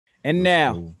And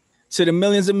now, to the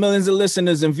millions and millions of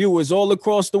listeners and viewers all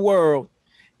across the world,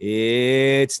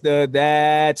 it's the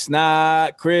That's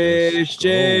Not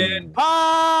Christian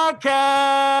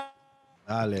podcast.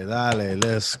 Dale,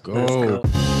 let's go.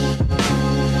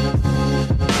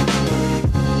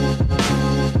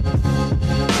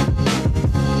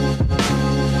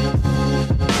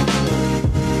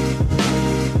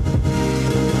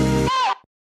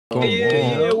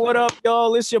 Yeah, what up,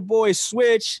 y'all? It's your boy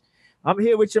Switch. I'm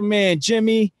here with your man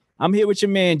Jimmy. I'm here with your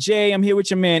man Jay. I'm here with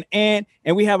your man Ant.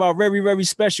 And we have our very, very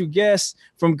special guest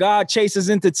from God Chasers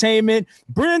Entertainment,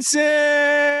 Bryson.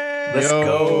 Let's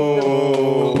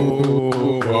go.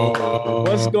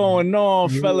 What's going on,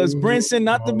 fellas? Bryson,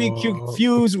 not to be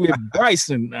confused with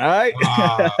Bryson, all right?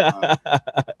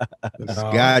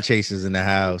 God Chasers in the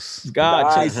house.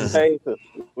 God Chasers.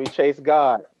 We chase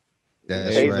God.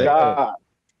 That's Chase right. God.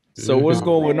 So what's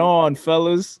going on,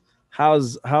 fellas?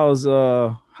 How's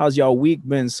y'all week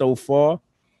been so far?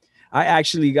 I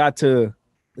actually got to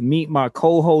meet my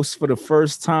co-host for the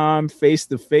first time, face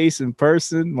to face in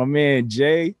person. My man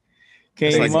Jay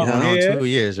came up here. 2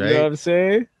 years, right? You know what I'm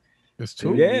saying? It's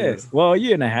 2 years. Well, a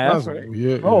year and a half, right?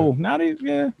 Yeah. Oh, not even.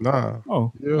 Yeah. Nah.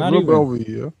 Oh, Yeah, not a little even. bit over a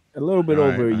year. A little bit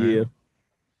over a year.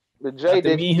 But Jay,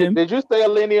 did you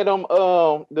sell any of them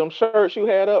shirts you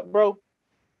had up, bro?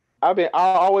 I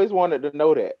always wanted to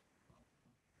know that.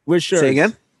 Which shirts? Say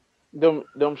again? Them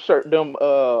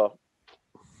law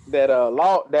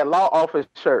office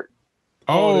shirt.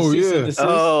 Oh yeah.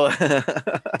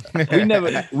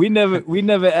 We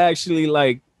never actually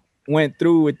like went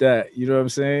through with that. You know what I'm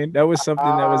saying? That was something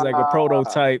that was like a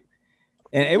prototype,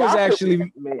 and it was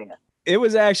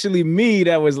actually me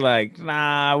that was like,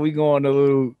 nah, we going a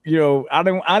little. You know, I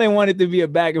didn't want it to be a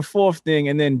back and forth thing,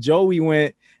 and then Joey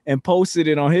went and posted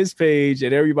it on his page,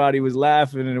 and everybody was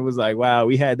laughing, and it was like, wow,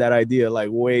 we had that idea like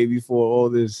way before all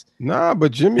this. Nah,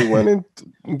 but Jimmy went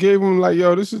and gave him like,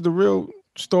 yo, this is the real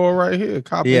store right here.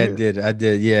 Copy yeah, it. I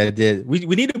did. Yeah, I did. We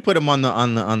need to put him on the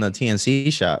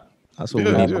TNC shop. That's what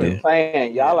we need to do.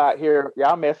 Saying y'all out here,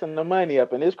 y'all messing the money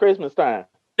up, and it's Christmas time.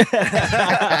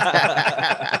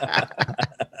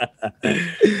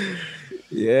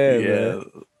 Yeah, man.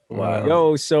 Wow.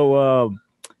 Yo, so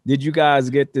did you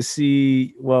guys get to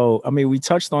see? Well, I mean, we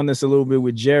touched on this a little bit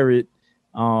with Jared.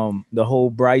 The whole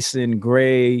Bryson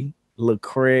Gray,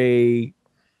 Lecrae,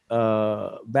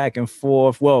 back and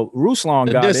forth. Well,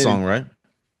 Ruslan got this song, right?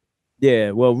 Yeah.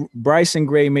 Well, Bryson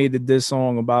Gray made the diss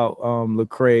song about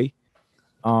Lecrae.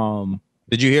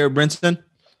 Did you hear it, Bryson?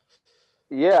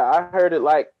 Yeah, I heard it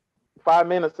like 5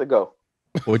 minutes ago.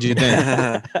 What'd you think?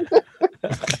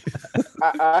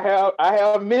 I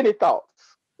have many thoughts.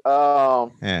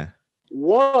 One,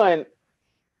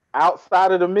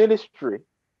 outside of the ministry,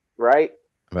 right?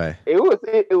 Right. It was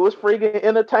freaking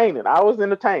entertaining. I was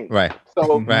entertained. Right.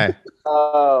 So right.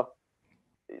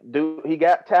 Dude, he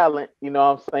got talent, you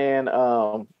know what I'm saying?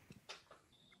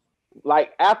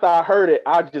 Like after I heard it,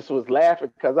 I just was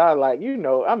laughing because I was like, you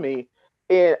know, I mean,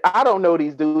 and I don't know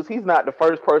these dudes. He's not the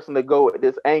first person to go at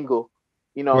this angle,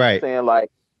 you know what I'm saying? Like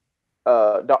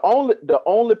the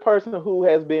only person who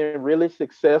has been really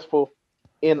successful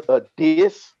in a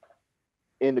diss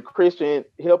in the Christian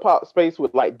hip hop space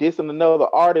with like dissing another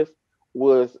artist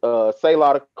was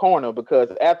Sailor the Corner, because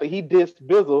after he dissed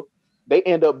Bizzle, they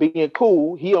end up being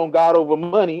cool. He on God Over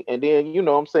Money, and then you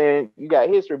know what I'm saying, you got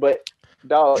history. But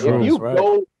dog,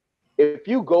 if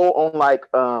you go on like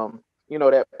you know,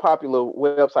 that popular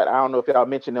website, I don't know if y'all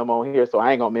mentioned them on here, so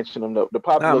I ain't gonna mention them. The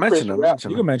popular Christian rap.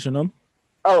 You can mention them.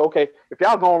 Oh, okay. If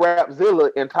y'all go on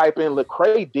Rapzilla and type in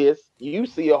Lecrae diss, you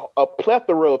see a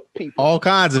plethora of people. All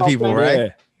kinds of people,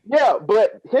 right? Yeah,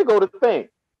 but here go the thing.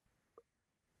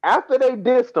 After they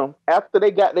dissed them, after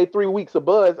they got their 3 weeks of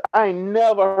buzz, I ain't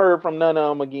never heard from none of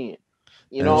them again.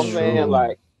 You know what I'm saying?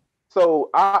 Like, so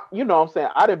you know what I'm saying?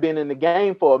 I done been in the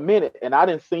game for a minute, and I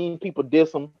done seen people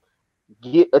diss them,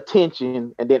 get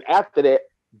attention, and then after that,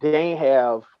 they ain't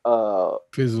have the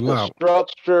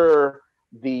structure,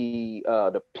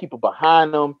 the people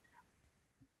behind them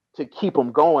to keep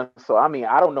them going. So I mean,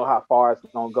 I don't know how far it's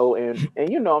gonna go, and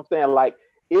you know what I'm saying, like,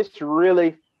 it's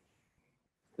really,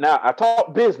 now I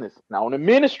talk business. Now on the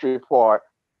ministry part,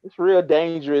 it's real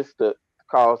dangerous to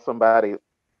call somebody,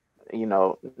 you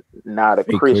know, not a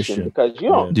Christian, because you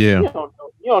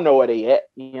don't know where they at.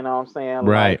 You know what I'm saying?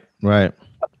 Right, like,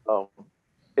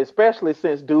 especially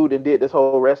since dude and did this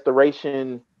whole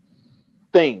restoration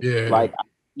thing. Yeah. Like,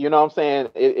 you know what I'm saying?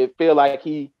 It feel like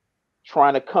he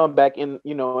trying to come back in,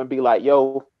 you know, and be like,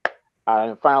 yo,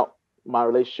 I found my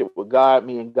relationship with God.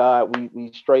 Me and God,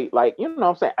 we straight. Like, you know what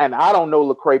I'm saying? And I don't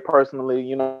know Lecrae personally,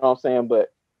 you know what I'm saying? But,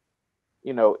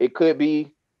 you know, it could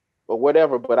be or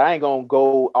whatever. But I ain't gonna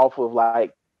go off of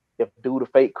like if dude a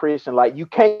fake Christian. Like you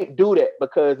can't do that,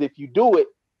 because if you do it,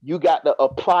 you got to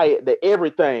apply it to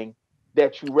everything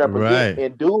that you represent.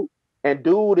 Right. And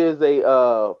dude is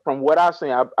a from what I've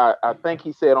seen, I think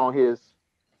he said on his.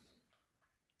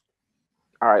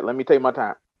 All right, let me take my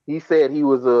time. He said he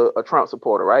was a Trump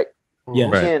supporter, right? Yeah.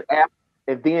 Right.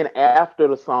 And then after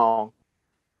the song,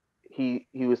 he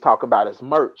was talking about his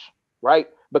merch, right?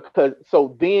 Because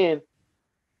so then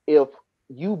if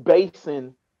you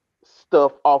basing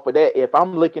stuff off of that, if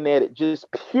I'm looking at it just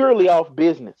purely off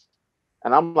business,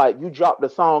 and I'm like, you dropped the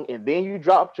song and then you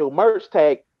dropped your merch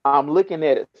tag, I'm looking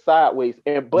at it sideways.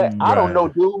 But I don't know,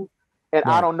 dude, and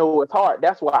I don't know it's hard.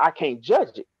 That's why I can't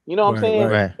judge it. You know what I'm saying?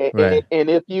 Right. And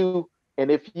if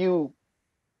you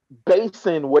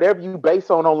basing whatever you base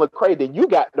on Lecrae, then you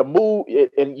got to move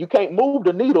it, and you can't move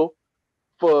the needle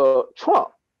for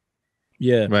Trump.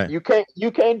 Yeah, right. You can't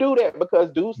do that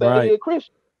because dude said he's a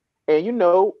Christian, and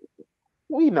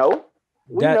we know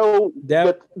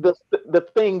the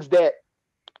things that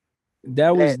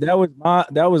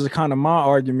was kind of my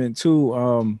argument too.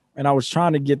 And I was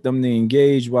trying to get them to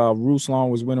engage while Ruslan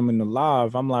was with him in the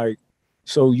live. I'm like,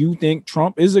 so you think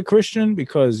Trump is a Christian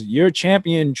because you're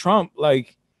champion Trump,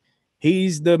 like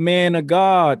he's the man of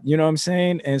God, you know what I'm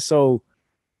saying? And so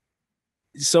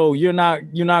you're not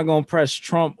gonna press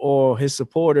Trump or his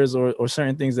supporters or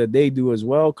certain things that they do as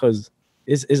well, because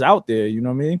it's out there, you know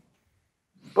what I mean?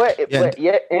 But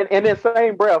in the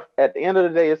same breath, at the end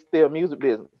of the day, it's still music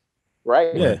business,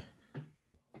 right? Yeah.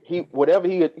 Whatever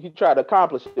he tried to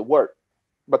accomplish, it worked,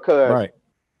 because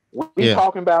we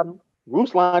talking about him,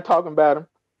 Ruslan talking about him,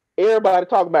 everybody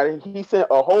talking about it. He sent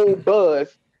a whole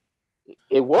buzz.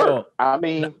 It worked. Well, I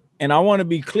mean, and I want to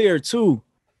be clear too.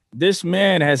 This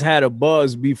man has had a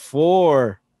buzz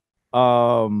before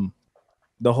the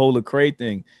whole Lecrae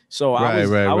thing. So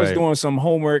I was doing some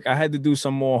homework. I had to do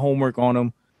some more homework on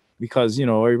him because, you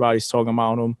know, everybody's talking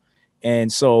about him.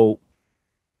 And so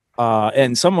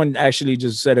and someone actually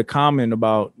just said a comment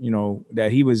about, you know,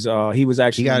 that he was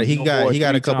actually he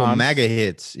got a couple MAGA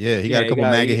hits. Yeah, he got a couple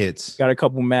MAGA hits. Got a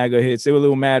couple MAGA hits. They were a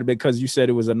little mad because you said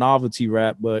it was a novelty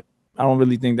rap, but I don't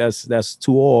really think that's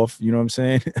too off. You know what I'm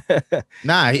saying?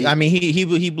 Nah, I mean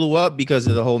he blew up because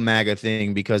of the whole MAGA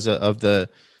thing, because of the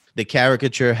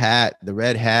caricature hat, the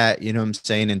red hat. You know what I'm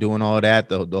saying, and doing all that.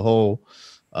 The whole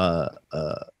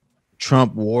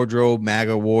Trump wardrobe,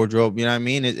 MAGA wardrobe. You know what I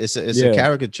mean? It's a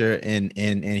caricature, and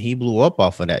he blew up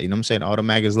off of that. You know what I'm saying? All the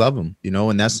MAGAs love him. You know,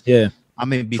 and that's I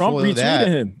mean, before Trump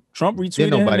that, Trump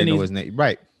retweeted him. Nobody know his name,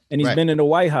 right? And he's been in the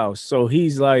White House, so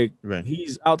he's like,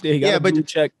 he's out there. He got a blue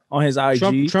check on his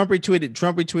IG. Trump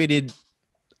retweeted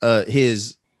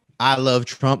his "I Love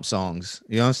Trump" songs.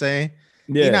 You know what I'm saying?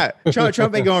 Yeah.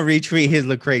 Trump ain't gonna retweet his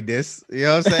Lecrae diss. You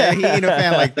know what I'm saying? He ain't a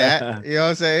fan like that. You know what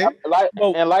I'm saying? Like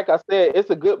I said, it's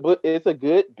a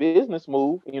good business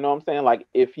move. You know what I'm saying? Like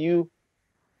if you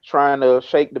trying to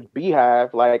shake the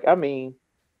beehive, like I mean.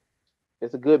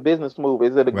 It's a good business move.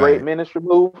 Is it a great ministry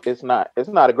move? It's not. It's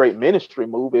not a great ministry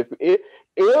move if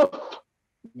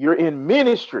you're in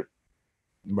ministry.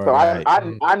 Right.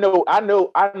 So I know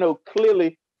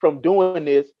clearly from doing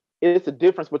this, it's a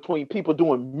difference between people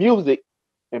doing music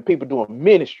and people doing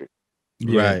ministry.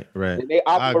 Right. And they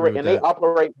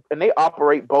operate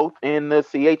both in the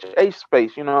CHA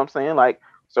space. You know what I'm saying? Like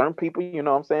certain people, you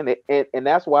know what I'm saying? And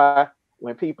that's why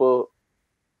when people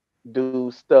do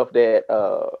stuff that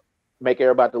make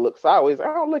everybody look sideways, I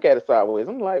don't look at it sideways.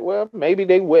 I'm like, well, maybe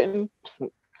they ain't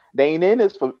in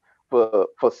this for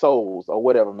souls or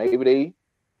whatever. Maybe they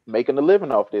making a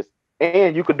living off this,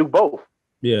 and you could do both.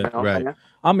 Yeah, you know right.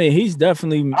 I mean, he's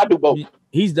definitely. I do both.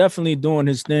 He's definitely doing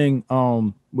his thing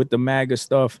with the MAGA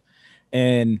stuff,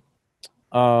 and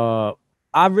I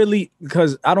really,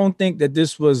 because I don't think that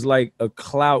this was like a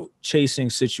clout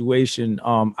chasing situation.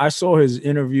 I saw his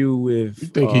interview with. You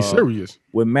think he's serious?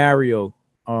 With Mario.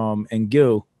 And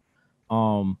Gil,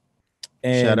 and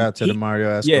shout out to the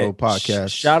Mario Esco podcast.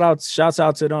 Shouts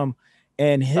out to them,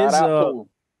 and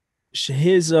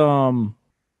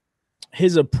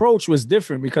his approach was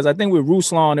different, because I think with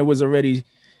Ruslan there was already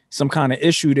some kind of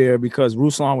issue there, because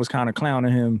Ruslan was kind of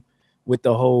clowning him with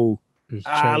the whole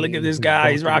look at this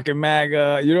guy, he's rocking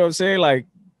MAGA, you know what I'm saying, like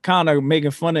kind of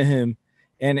making fun of him,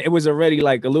 and it was already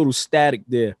like a little static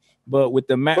there. But with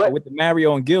the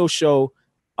Mario and Gil show,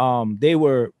 they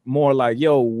were more like,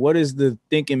 yo, what is the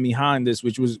thinking behind this?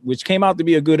 Which came out to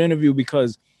be a good interview,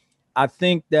 because I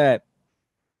think that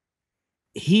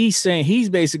he's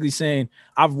basically saying,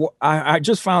 I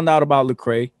just found out about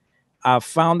Lecrae. I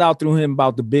found out through him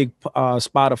about the big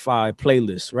Spotify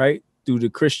playlist, right? Through the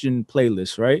Christian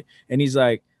playlist, right? And he's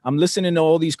like, I'm listening to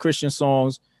all these Christian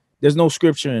songs. There's no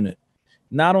scripture in it.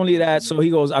 Not only that, so he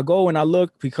goes, I go and I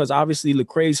look because obviously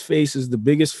Lecrae's face is the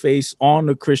biggest face on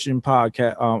the Christian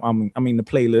podcast. The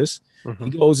playlist. He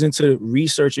goes into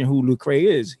researching who Lecrae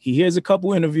is. He hears a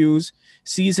couple interviews,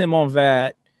 sees him on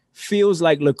VAT, feels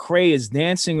like Lecrae is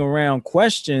dancing around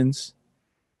questions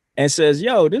and says,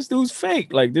 yo, this dude's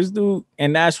fake. Like this dude.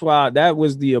 And that's why that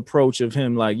was the approach of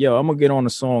him. Like, yo, I'm gonna get on a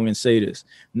song and say this.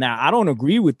 Now, I don't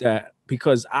agree with that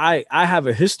because I have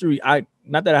a history.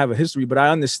 Not that I have a history, but I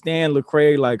understand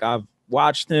Lecrae. Like I've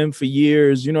watched him for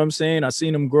years. You know what I'm saying? I've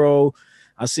seen him grow.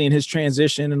 I've seen his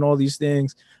transition and all these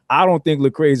things. I don't think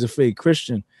Lecrae is a fake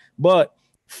Christian, but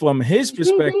from his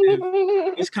perspective,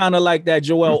 it's kind of like that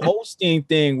Joel Osteen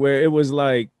thing where it was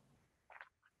like,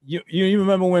 you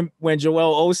remember when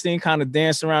Joel Osteen kind of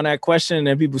danced around that question and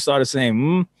then people started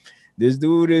saying, this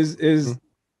dude is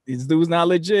this dude's not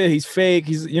legit. He's fake.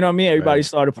 He's, you know what I mean? Everybody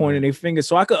started pointing their fingers.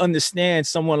 So I could understand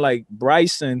someone like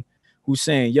Bryson who's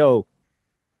saying, yo,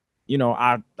 you know,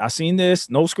 I seen this,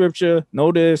 no scripture,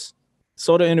 no this,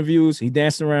 saw the interviews, he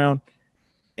danced around.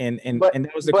 And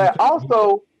that was the but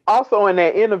also in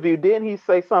that interview, didn't he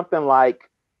say something like,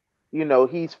 you know,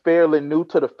 he's fairly new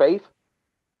to the faith?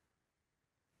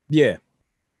 Yeah,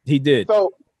 he did.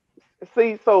 So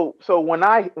see, so when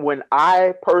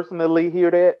I personally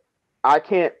hear that, I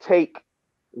can't take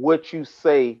what you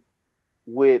say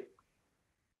with,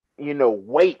 you know,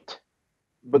 weight,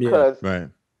 because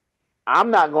I'm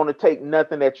not going to take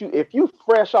nothing that you, if you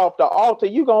fresh off the altar,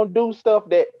 you're going to do stuff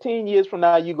that 10 years from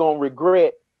now you're going to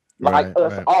regret, like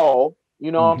us all,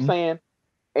 you know what I'm saying?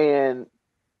 And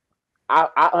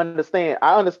I understand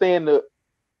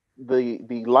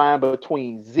the line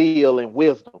between zeal and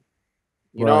wisdom.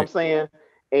 You know what I'm saying?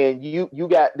 And you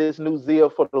got this new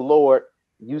zeal for the Lord.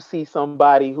 You see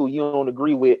somebody who you don't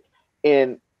agree with,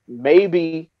 and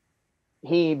maybe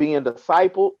he ain't being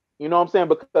discipled. You know what I'm saying?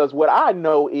 Because what I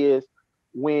know is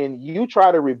when you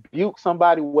try to rebuke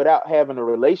somebody without having a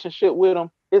relationship with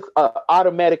them, it's an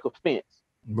automatic offense.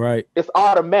 Right. It's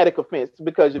automatic offense,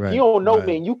 because if you don't know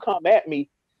me and you come at me,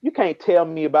 you can't tell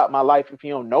me about my life if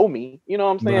you don't know me. You know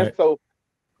what I'm saying? Right. So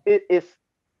it's,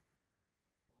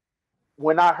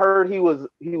 when I heard he was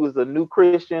a new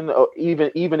Christian, or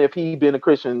even if he'd been a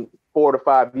Christian 4 to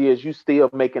 5 years, you still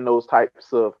making those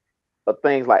types of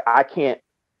things. Like I can't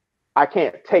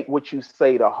take what you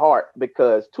say to heart,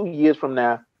 because 2 years from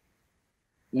now,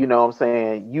 you know what I'm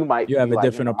saying, you have a like,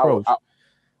 different approach.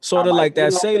 Sort of like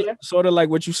that, sort of like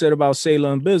what you said about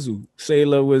Sailor and Bizzle.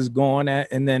 Sailor was going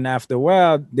at, and then after a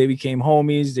while, they became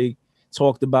homies. They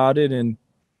talked about it, and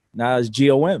now it's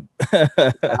GOM.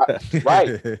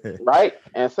 right.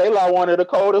 And Sailor wanted the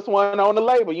coldest one on the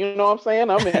label. You know what I'm saying?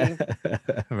 I mean,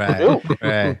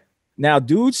 right. Now,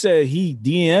 dude said he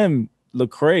DM'd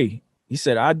Lecrae. He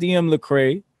said, I DM'd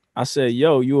Lecrae. I said,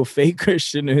 yo, you a fake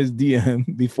Christian in his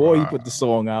DM before he put the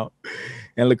song out.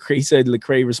 And Lecrae said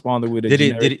Lecrae responded with a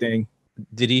generic thing.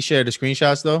 Did he share the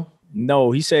screenshots though?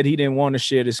 No, he said he didn't want to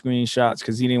share the screenshots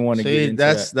because he didn't want to get into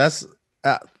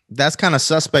that. That's kind of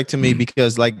suspect to me,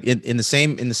 because like in the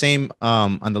same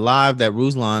on the live that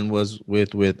Ruslan was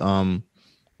with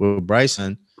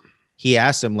Bryson, he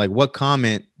asked him like, what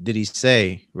comment did he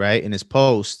say right in his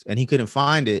post, and he couldn't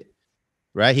find it.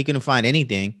 Right, he couldn't find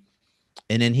anything.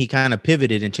 And then he kind of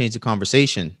pivoted and changed the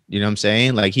conversation. You know what I'm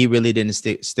saying? Like he really didn't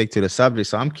stick to the subject.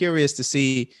 So I'm curious to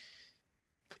see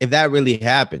if that really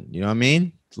happened. You know what I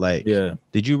mean? Like,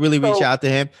 did you really reach out to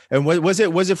him? And was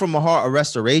it from a heart of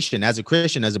restoration? As a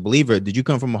Christian, as a believer, did you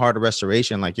come from a heart of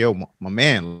restoration? Like, yo, my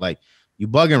man, like you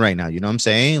bugging right now. You know what I'm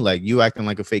saying? Like you acting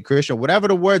like a fake Christian, whatever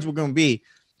the words were going to be.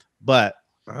 But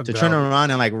to turn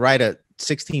around and like write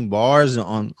 16 bars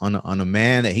on a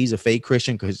man that he's a fake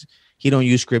Christian because he don't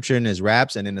use scripture in his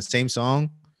raps, and in the same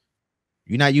song,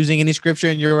 you're not using any scripture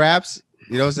in your raps.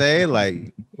 You know what I'm saying?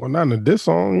 Like, well, not in this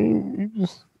song.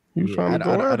 You trying to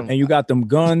go at him. And you got them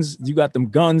guns. You got them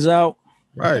guns out.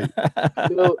 Right.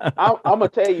 Dude, I'm gonna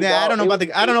tell you. I don't know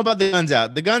about the guns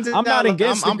out. The guns. I'm not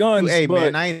against the guns. Hey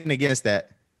man, I ain't against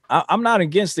that. I'm not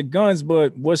against the guns,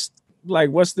 but what's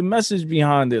the message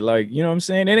behind it? Like, you know what I'm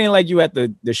saying? It ain't like you at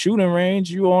the shooting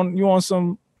range. You on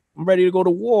some, I'm ready to go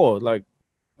to war. Like,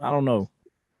 I don't know.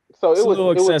 So it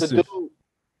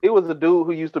was a dude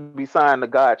who used to be signed to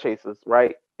God Chasers,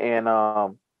 right? And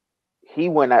he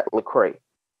went at Lecrae,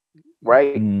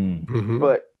 right? Mm-hmm.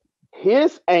 But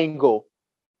his angle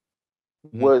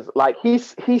was like he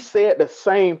said the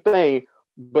same thing,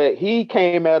 but he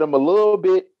came at him a little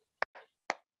bit.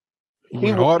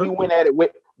 He went at it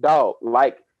with dog,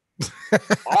 like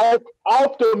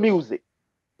off the music.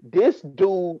 This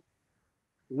dude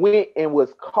went and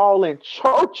was calling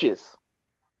churches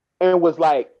and was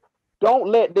like, don't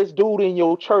let this dude in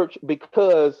your church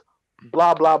because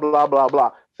blah blah blah blah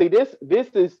blah. See, this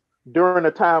is during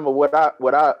the time of what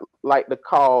I like to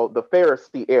call the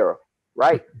Pharisee era,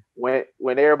 right? When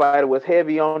everybody was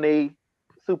heavy on the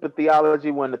super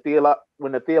theology, when the theological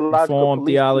Reformed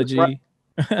police theology,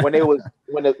 when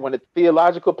the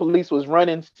theological police was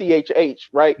running CHH,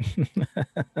 right?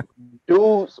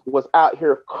 Dudes was out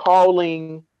here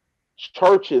calling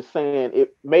churches saying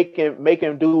it,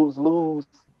 making dudes lose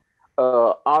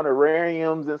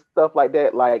honorariums and stuff like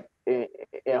that. Like, and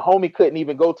homie couldn't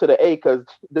even go to the A because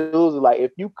dudes was like,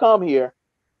 if you come here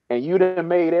and you done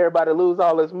made everybody lose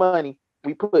all this money,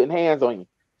 we putting hands on you.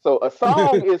 So a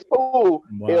song is cool.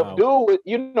 If dude,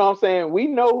 you know what I'm saying? We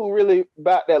know who really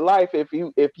about that life. If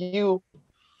you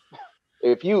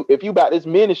about this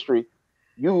ministry,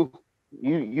 you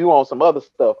on some other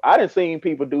stuff. I done seen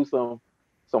people do some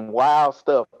wild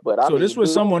stuff, but so this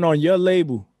was someone on your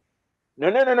label.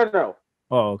 No.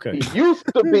 Oh, okay. He used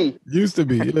to be.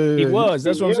 Yeah, he was.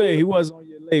 That's what I'm saying. He was on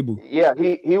your label. Yeah,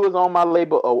 he was on my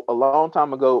label a long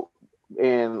time ago,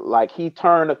 and like he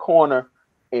turned a corner,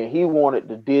 and he wanted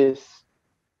to diss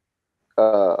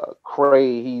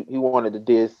Cray. He wanted to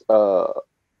diss a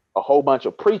whole bunch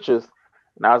of preachers,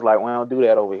 and I was like, we don't do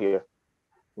that over here.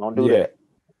 We don't do that.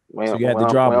 So you had to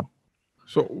drop him.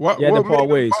 So what? You had to part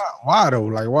ways. Why though?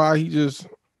 Like why he just?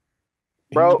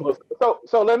 Bro,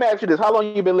 so let me ask you this: how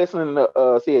long you been listening to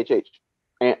CHH?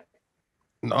 And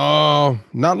no,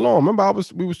 not long. Remember,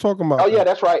 we was talking about. Oh yeah,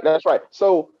 that's right.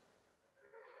 So,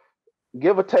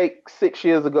 give or take 6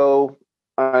 years ago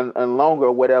and longer,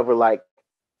 or whatever. Like,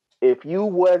 if you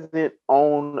wasn't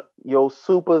on your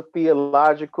super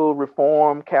theological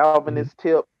reform Calvinist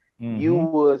tip, you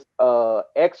was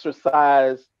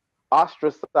ostracized.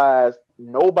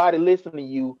 Nobody listened to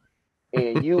you,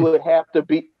 and you would have to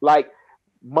be like.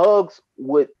 Mugs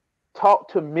would talk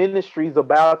to ministries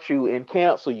about you and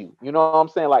cancel you. You know what I'm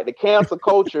saying? Like the cancel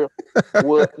culture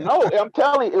would. No, I'm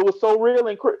telling you, it was so real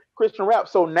in Christian rap.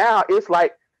 So now it's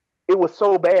like it was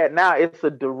so bad. Now it's a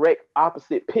direct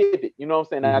opposite pivot. You know what I'm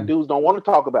saying? Now dudes don't want to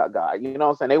talk about God. You know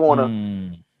what I'm saying? They want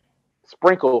to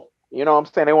sprinkle. You know what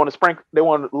I'm saying? They want to sprinkle. They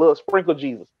want a little sprinkle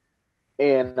Jesus.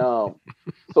 And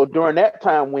so during that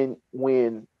time,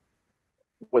 when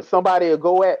somebody would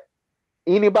go at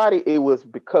anybody, it was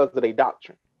because of their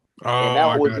doctrine. Oh,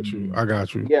 I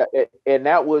got you. Yeah, and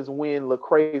that was when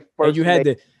Lecrae first.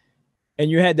 And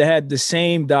you had to have the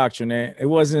same doctrine. Eh? It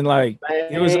wasn't like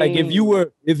it was like if you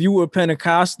were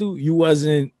Pentecostal, you was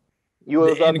of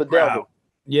the devil.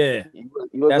 Yeah,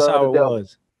 you that's how it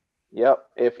was. Yep.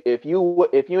 If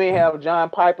you ain't have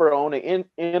John Piper on the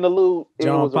interlude, it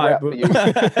was Piper. A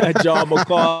rap for you. John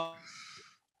McCall.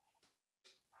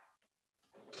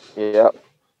 Yep.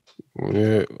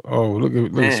 Yeah. Oh, look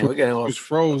at Switch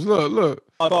froze. Look.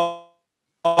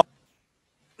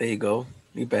 There you go.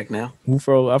 You back now? Who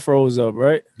froze? I froze up,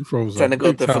 right? You froze Trying up. to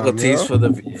go difficulties for the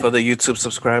YouTube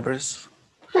subscribers.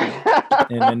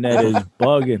 Internet is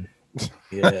bugging.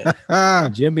 Yeah.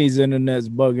 Jimmy's internet's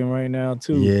bugging right now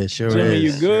too. Yeah, sure. Jimmy,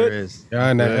 you good? Sure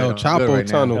yeah, in that El Chapo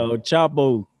tunnel. El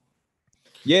Chapo.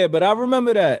 Yeah, but I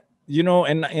remember that. You know,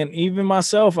 and even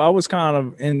myself, I was kind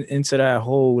of into that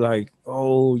whole like,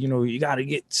 oh, you know, you got to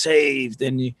get saved,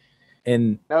 and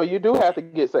no, you do have to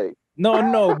get saved.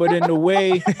 No, but in the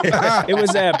way it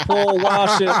was that Paul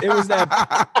Washer,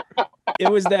 it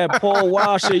was that Paul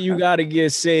Washer, you got to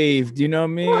get saved. You know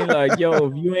what I mean? Like, yo,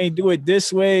 if you ain't do it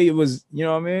this way, it was, you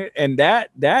know what I mean? And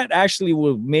that actually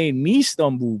made me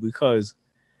stumble because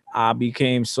I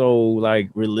became so like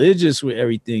religious with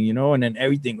everything, you know, and then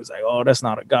everything was like, oh, that's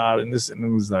not a God, and this, and it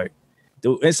was like,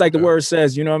 it's like the word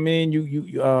says, you know what I mean?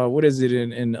 You what is it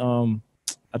in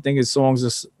I think it's Songs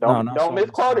of don't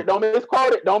misquote it. Don't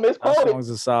misquote it. Songs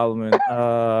of Solomon.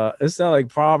 It's not like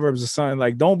Proverbs or something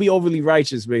like, don't be overly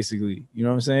righteous, basically. You know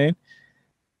what I'm saying?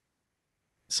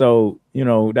 So you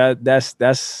know that's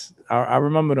I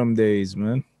remember them days,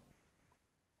 man.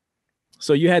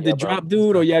 So you had to drop,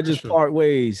 dude, or y'all just part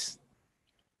ways?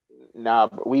 Nah,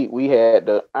 we had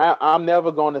the. I'm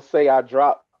never gonna say I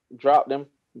dropped them,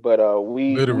 but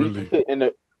we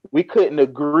couldn't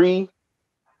agree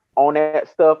on that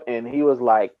stuff, and he was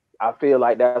like, I feel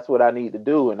like that's what I need to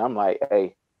do, and I'm like,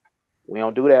 hey, we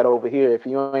don't do that over here. If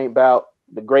you ain't about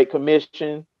the Great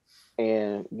Commission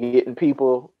and getting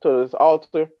people to this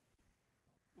altar,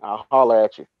 I'll holler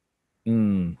at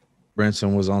you.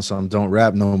 Bryson was on some don't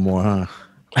rap no more, huh?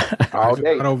 All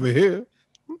day. Not over here.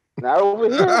 Not over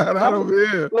here. Not over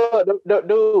here. Look,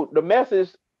 dude, the message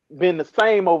been the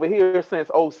same over here since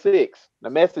 2006. The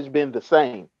message been the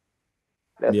same.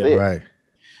 That's it. Right.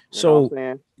 So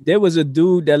there was a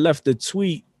dude that left a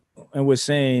tweet and was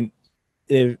saying,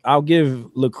 if I'll give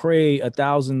Lecrae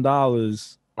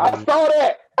 $1,000 I saw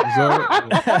that.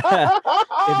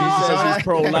 if he says he's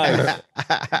pro-life.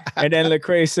 And then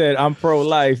Lecrae said, I'm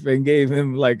pro-life, and gave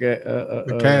him like a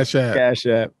Cash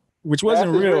App, which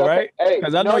wasn't real, right?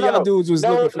 Because I know y'all dudes was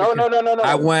looking for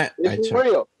no. It's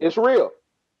real. It's real.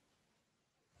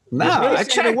 No, Jay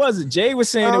said it wasn't. Jay was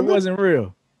saying it wasn't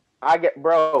real.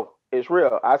 It's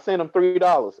real. I sent him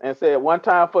 $3 and said one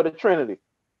time for the Trinity.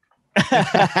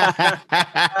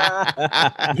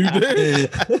 You did?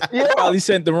 Yeah. Probably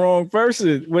sent the wrong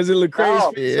person. Was it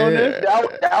Lecrae's face on there?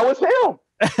 That was him.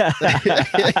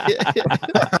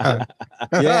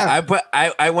 Yeah,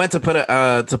 I went to put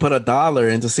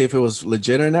 $1 in to see if it was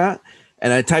legit or not,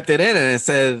 and I typed it in and it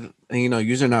said,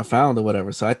 user not found or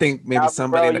whatever. So I think maybe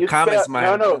somebody in the comments might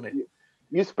have done it.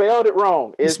 You spelled it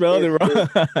wrong. You spelled it wrong.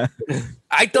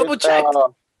 I double checked.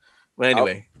 But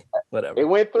anyway, whatever. It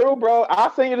went through, bro.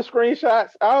 I'll send you the screenshots.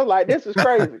 I was like, this is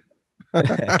crazy.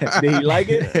 Did he like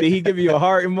it? Did he give you a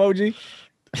heart emoji?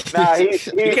 Nah, he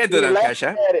can't do that on Cash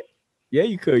App. Yeah,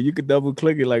 you could. You could double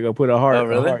click it like I put a heart. Oh,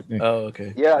 really? A heart thing. Oh,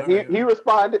 okay. Yeah, he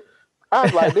responded. I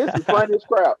was like, this is funny as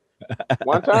crap.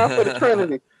 One time for the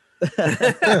Trinity.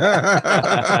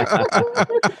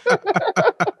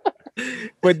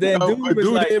 But then dude was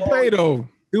like, didn't pay though.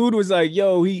 Dude was like,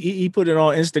 yo, he put it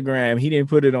on Instagram. He didn't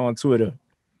put it on Twitter.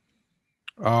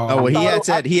 Well, he had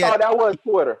said that was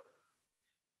Twitter.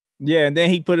 Yeah, and then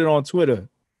he put it on Twitter.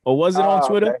 Or was it on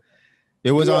Twitter? Okay.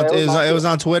 It was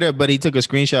on Twitter, but he took a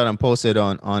screenshot and posted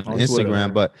on Instagram. Twitter.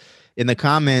 But in the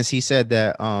comments, he said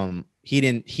that he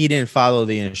didn't follow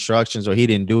the instructions, or he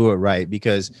didn't do it right,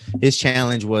 because his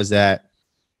challenge was that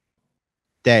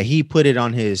he put it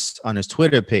on his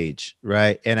Twitter page,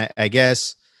 right? And I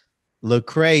guess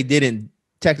Lecrae didn't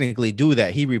technically do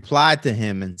that. He replied to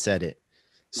him and said it.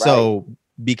 Right. So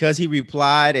because he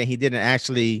replied and he didn't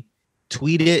actually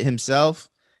tweet it himself,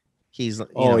 he's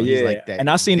he's like that. And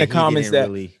I seen the comments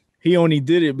that he only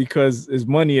did it because there's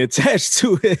money attached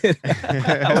to it.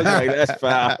 I was like, that's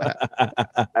foul.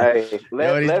 Hey,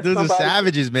 these dudes are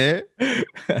savages, man.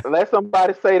 Let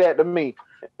somebody say that to me.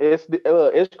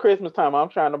 It's Christmas time. I'm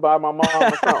trying to buy my mom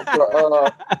something.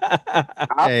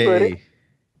 I put it.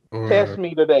 Test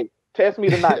me today. Test me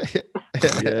tonight.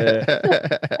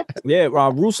 Yeah.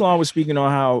 Ruslan was speaking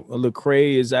on how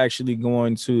Lecrae is actually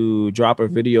going to drop a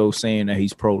video saying that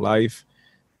he's pro-life.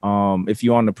 If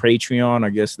you're on the Patreon, I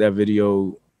guess that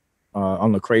video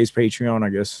on Lecrae's Patreon, I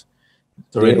guess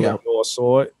they all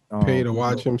saw it. Pay to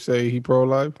watch him say he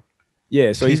pro-life.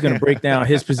 Yeah, so he's gonna break down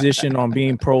his position on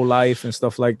being pro-life and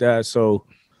stuff like that. So,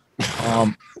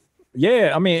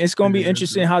 yeah, I mean, it's gonna be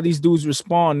interesting how these dudes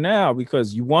respond now,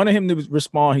 because you wanted him to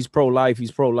respond. He's pro-life.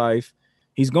 He's pro-life.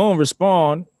 He's gonna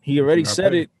respond. He already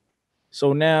said it.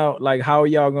 So now, like, how are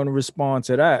y'all gonna respond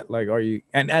to that? Like, are you?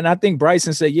 And I think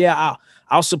Bryson said, yeah,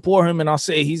 I'll support him, and I'll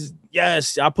say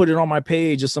I'll put it on my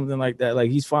page or something like that. Like,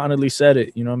 he's finally said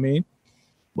it. You know what I mean?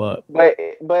 But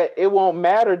it won't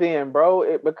matter then,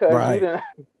 bro. Because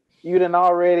you done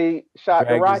already shot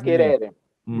the rocket at him.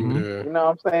 Mm-hmm. You know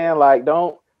what I'm saying? Like,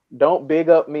 don't big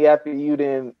up me after you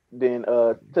then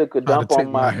took a dump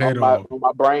on my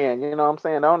brand. You know what I'm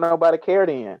saying? Don't nobody care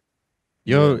then.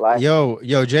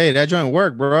 Yo, Jay, that joint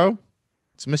work, bro.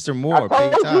 It's Mr. Moore.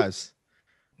 Pay ties.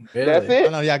 Really? That's it. I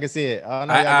don't know if y'all can see it.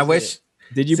 I wish.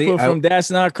 Did you put from That's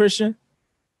Not Christian?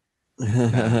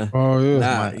 Oh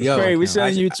yeah, Craig, we're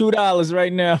selling you $2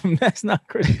 right now. That's not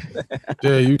Christian.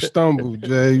 Jay, you stumbled.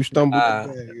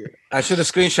 I should have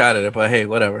screenshotted it, but hey,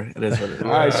 whatever. It is what it is.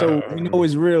 All right, so we know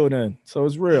it's real then. So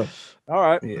it's real. All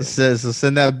right. Yeah. So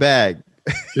send that bag.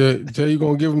 Jay, you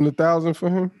gonna give him $1,000 for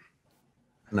him?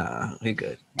 Nah, he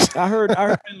good. I heard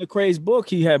in Lecrae's book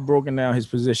he had broken down his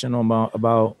position on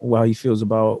about how he feels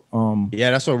about Yeah,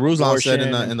 that's what Ruslan said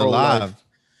in the live.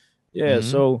 Yeah,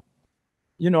 so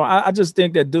I just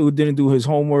think that dude didn't do his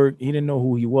homework. He didn't know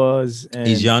who he was. And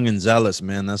he's young and zealous,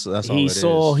 man. That's all it is. He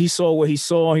saw what he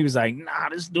saw. He was like, nah,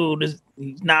 this dude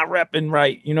he's not repping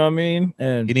right. You know what I mean?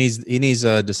 And he needs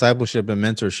discipleship and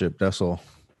mentorship. That's all.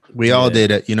 We all did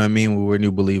it. You know what I mean? We were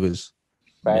new believers.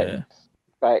 Facts.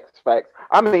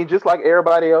 I mean, just like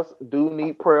everybody else, do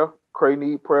need prayer. Cray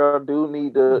need prayer. Do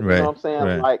need to. You know what I'm saying?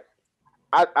 Right. Like,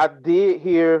 I did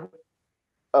hear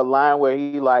a line where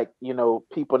he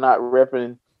people not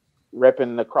repping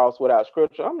the cross without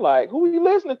scripture. I'm like, who are you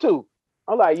listening to?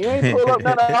 I'm like, you ain't pull up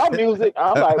none of our music.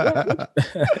 I'm like,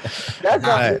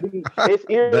 it's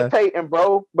irritating,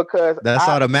 bro, because that's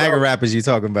all the MAGA rappers you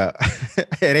talking about.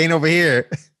 It ain't over here.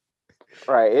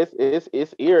 Right.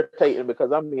 It's irritating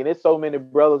because I mean, it's so many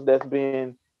brothers that's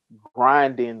been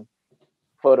grinding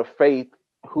for the faith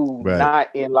who not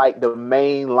in like the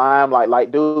main limelight.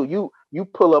 Like, dude, you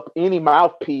pull up any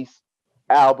Mouthpiece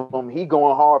album, he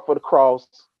going hard for the cross.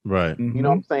 Right. You know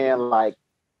what I'm saying? Like,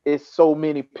 it's so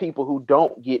many people who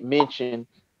don't get mentioned.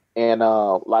 And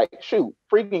like, shoot,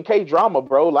 freaking K-Drama,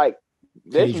 bro. Like,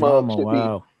 this mug should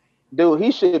be, dude,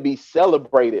 he should be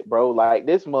celebrated, bro. Like,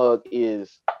 this mug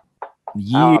is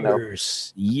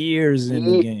years in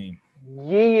the game.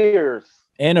 Years.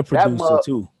 And a producer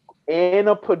too. And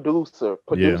a producer.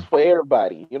 Produce for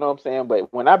everybody. You know what I'm saying?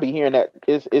 But when I be hearing that,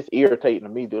 it's irritating to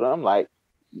me, dude. I'm like,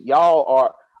 y'all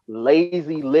are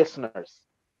lazy listeners.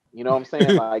 You know what I'm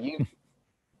saying?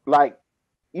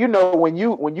 When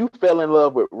you fell in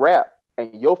love with rap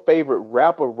and your favorite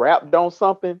rapper rapped on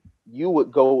something, you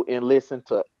would go and listen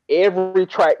to every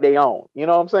track they own. You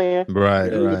know what I'm saying?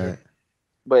 Right.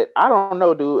 But I don't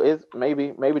know, dude. It's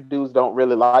maybe dudes don't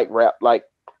really like rap, like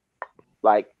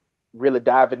really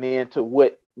diving into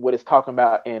what it's talking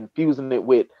about and fusing it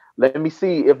with, let me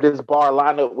see if this bar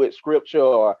line up with scripture,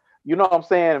 or you know what I'm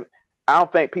saying? I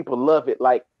don't think people love it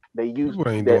like they used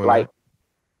to. Like,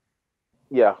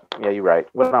 yeah, you're right.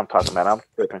 What I'm talking about, I'm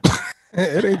tripping.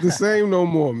 It ain't the same no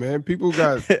more, man. People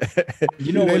got,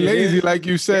 they lazy, like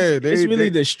you said. It's really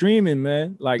the streaming,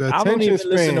 man. Like, I don't even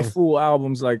listen to full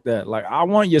albums like that. Like, I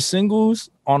want your singles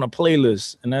on a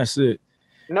playlist, and that's it.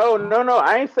 No.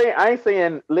 I ain't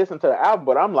saying listen to the album,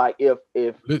 but I'm like, if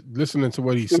listening to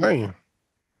what he's saying,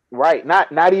 right?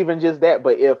 Not even just that,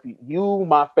 but if you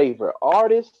my favorite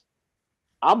artist,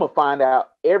 I'm gonna find out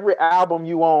every album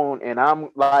you own, and I'm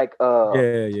like,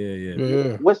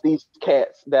 yeah. What's these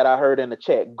cats that I heard in the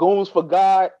chat? Goons for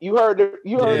God. You heard them?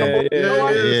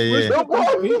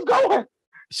 Who's going?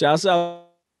 Shouts out.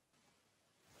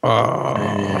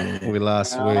 We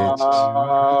lost Switch.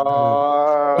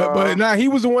 But now he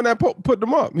was the one that put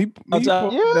them up.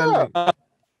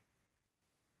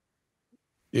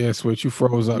 Yeah, Switch, you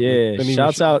froze up. Yeah,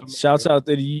 shouts out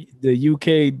to the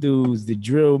UK dudes, the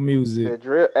drill music. The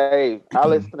drill, hey, I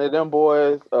listen to them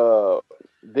boys,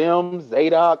 them,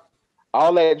 Zadok,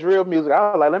 all that drill music.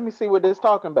 I was like, let me see what this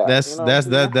talking about. That's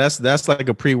like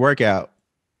a pre-workout.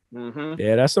 Mm-hmm.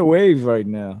 Yeah, that's a wave right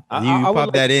now. You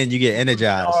pop that in, you get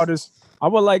energized. I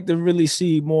would like to really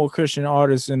see more Christian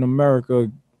artists in America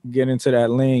get into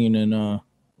that lane, and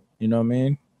you know what I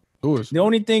mean? The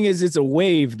only thing is, it's a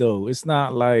wave though. It's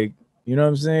not like, you know what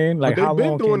I'm saying? Like, they've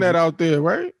been doing that out there,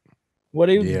 right? Well,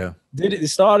 did it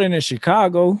started in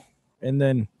Chicago, and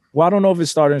then I don't know if it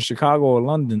started in Chicago or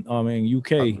London. I mean,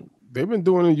 UK. They've been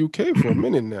doing it in UK for a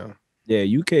minute now. Yeah,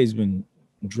 UK's been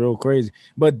drill crazy,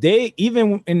 but they,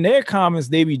 even in their comments,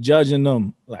 they be judging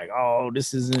them like, oh,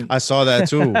 this isn't. I saw that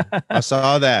too. I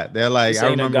saw that. They're like, I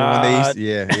remember when they used to,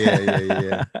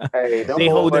 yeah. Hey, they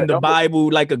holding the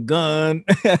Bible like a gun.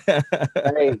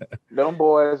 Hey, them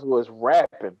boys was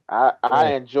rapping.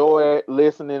 I enjoy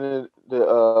listening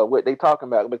to what they talking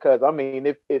about, because I mean,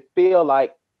 it feel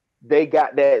like they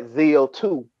got that zeal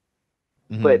too,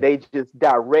 but they just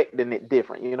directing it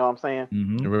different. You know what I'm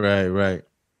saying? Right.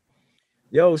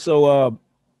 Yo, so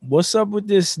what's up with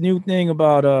this new thing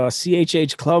about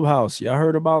CHH Clubhouse? Y'all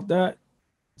heard about that?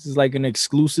 This is like an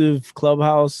exclusive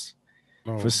clubhouse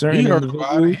for certain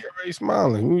individuals. He already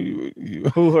smiling.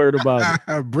 Who heard about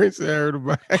it? Bryson heard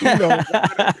about it. You know,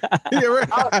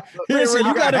 Bryson,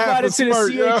 you got invited to the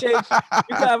CHH.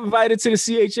 You got invited to the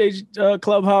CHH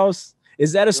Clubhouse.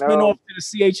 Is that a spinoff to the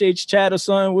CHH chat or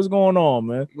something? What's going on,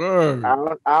 man?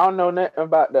 I don't know nothing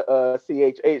about the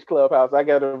CHH Clubhouse. I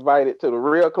got invited to the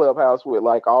real Clubhouse with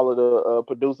like all of the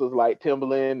producers like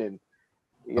Timbaland and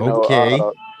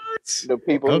the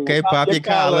people. Okay, pop your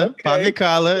collar. Pop your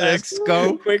collar. Let's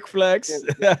go. Quick flex. You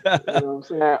know what I'm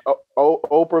saying?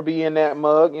 Oprah be in that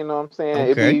mug. You know what I'm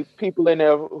saying? Okay. It be people in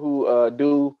there who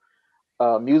do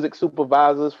music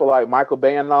supervisors for like Michael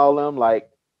Bay and all them, like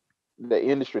the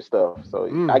industry stuff. So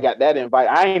I got that invite.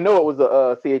 I didn't know it was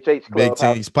a CHH Clubhouse. Big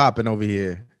things popping over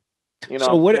here. You know,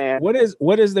 so what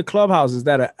is the Clubhouse? Is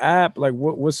that an app? Like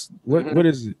what is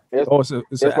it?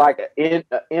 It's like an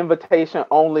invitation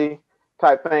only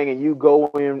type thing, and you go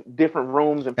in different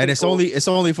rooms and it's only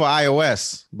for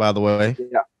iOS, by the way.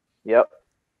 Yeah. Yep.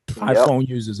 iPhone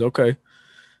users. Okay.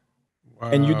 Wow.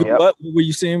 And you do what? What were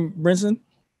you saying, Bryson?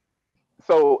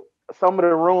 So some of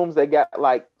the rooms, they got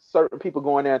like certain people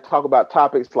going there and talk about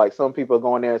topics. Like some people are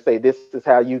going there and say, this is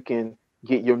how you can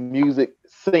get your music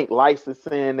sync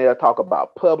licensing. They'll talk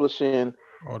about publishing.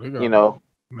 Oh, they got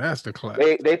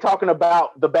masterclass. They talking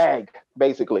about the bag,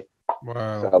 basically.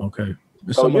 Wow. So, okay.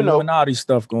 There's some Illuminati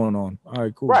stuff going on. All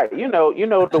right, cool. Right. You know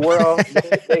the world,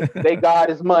 they God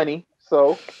is money.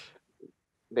 So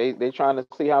they trying to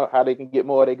see how they can get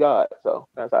more of their God. So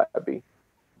that's how it be.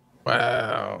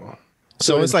 Wow.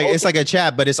 So it's like a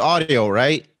chat, but it's audio,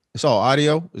 right? It's all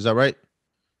audio. Is that right?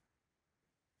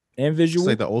 And visual. It's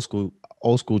like the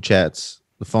old school chats,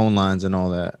 the phone lines and all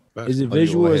that. Is it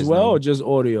visual as well or just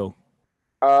audio?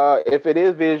 If it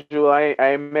is visual, I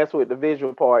ain't mess with the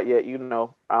visual part yet. You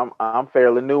know, I'm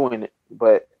fairly new in it,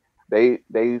 but they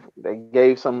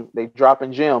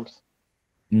dropping gems.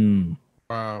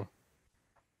 Wow.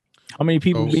 How many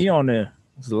people be on there?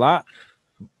 It's a lot.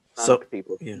 So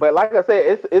people, but like I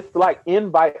said, it's like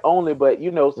invite only. But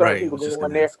you know, some people go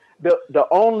in there. The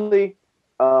only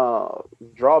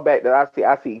drawback that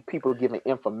I see people giving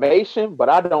information, but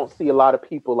I don't see a lot of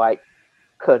people like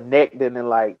connecting and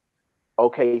like,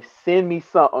 okay, send me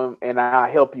something and I'll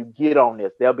help you get on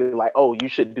this. They'll be like, oh, you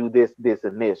should do this, this,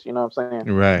 and this. You know what I'm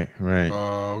saying? Right.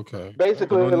 Okay.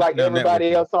 Basically, like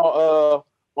everybody else on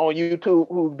YouTube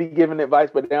who be giving advice,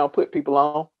 but they don't put people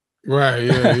on. Right.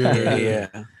 Yeah.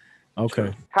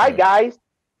 Okay. Hi guys.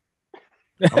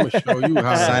 I'm gonna show you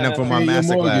how to sign up for my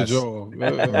masterclass.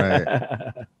 Right.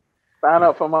 Sign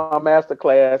up for my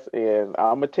masterclass, and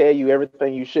I'm gonna tell you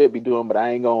everything you should be doing, but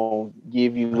I ain't gonna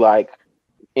give you like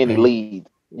any leads.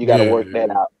 You got to work that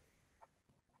out.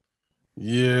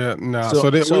 Yeah, nah.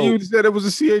 So when you said it was a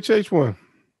CHH one.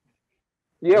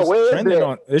 Yeah,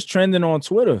 it's trending on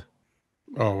Twitter.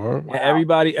 Oh, wow.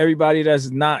 Everybody that's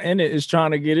not in it is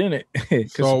trying to get in it.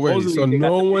 So wait, so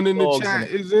no one in the chat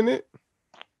is in it?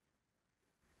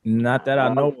 Not that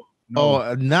I know. No.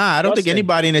 Oh, nah, I don't think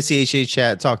anybody in the CHH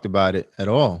chat talked about it at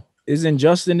all. Isn't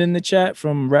Justin in the chat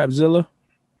from Rapzilla?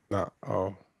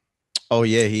 No. Oh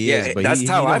yeah, he is. But that's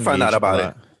how I found out about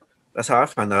it. That's how I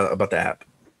found out about the app.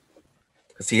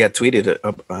 Because he had tweeted it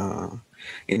up.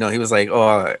 He was like,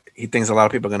 "Oh, he thinks a lot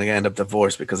of people are gonna end up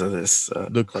divorced because of this."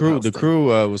 The crew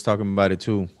was talking about it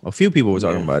too. A few people were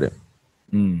talking about it.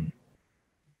 I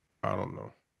don't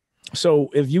know. So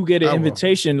if you get an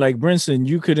invitation like Bryson,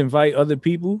 you could invite other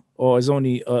people, or it's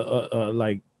only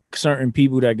like certain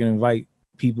people that can invite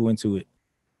people into it.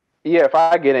 Yeah, if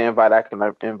I get an invite, I can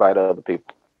invite other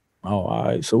people. Oh, all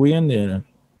right. So we in there then.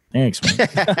 Thanks, man.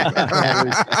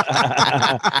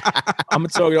 I'm gonna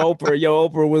tell you, Oprah. Yo,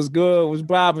 Oprah was good. Was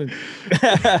bobbing.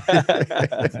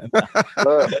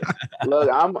 look,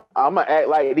 I'm gonna act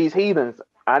like these heathens.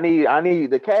 I need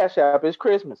the Cash App. It's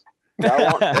Christmas. Yo,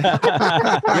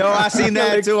 I seen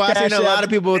that too. I seen a lot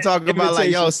of people talking about like,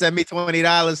 yo, send me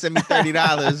 $20, send me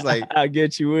 $30. Like, I'll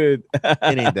get you in. It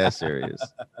ain't that serious.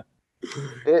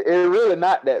 It really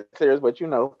not that serious, but you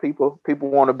know, people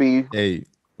want to be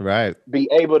be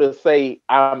able to say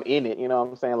I'm in it. You know what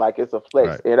I'm saying? Like it's a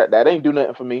flex. Right. That ain't do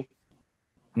nothing for me.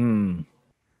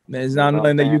 There's not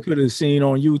nothing that you could have seen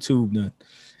on YouTube. Then.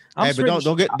 But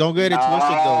don't get it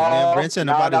twisted though, man. Bryson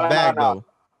about his bag though.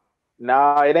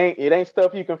 Nah, it ain't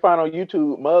stuff you can find on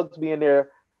YouTube. Muggs be in there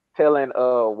telling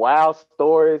wild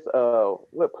stories.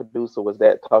 What producer was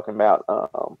that talking about?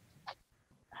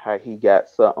 How he got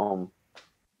something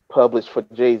published for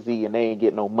Jay-Z and they ain't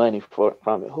get no money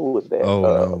from it. Who was that? Oh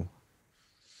no.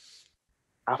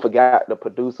 I forgot the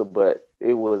producer, but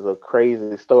it was a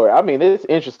crazy story. I mean, it's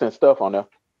interesting stuff on there.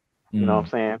 You know what I'm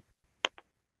saying?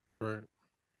 Right.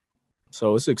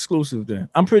 So it's exclusive then.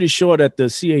 I'm pretty sure that the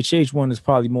CHH one is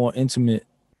probably more intimate,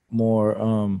 more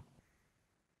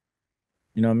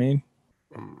you know what I mean?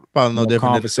 Probably no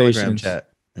different than the Telegram chat,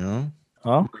 you know?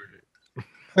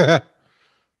 Huh?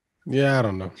 Yeah, I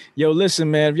don't know. Yo,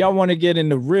 listen, man, if y'all want to get in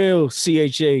the real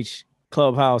CHH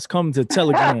Clubhouse, come to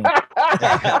Telegram.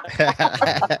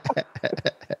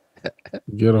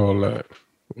 Get all that.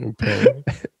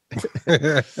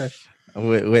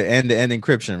 with end-to-end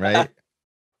encryption, right?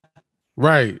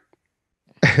 Right.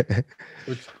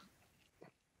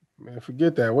 Man,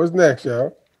 forget that. What's next,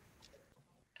 y'all?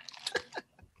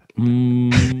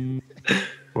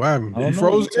 What happened? You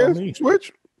froze again?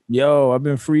 Switch? Yo, I've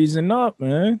been freezing up,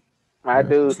 man. My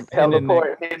dude,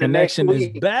 teleport connection is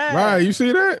bad. Right, you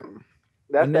see that?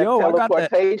 That's that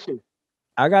teleportation.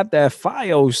 I got that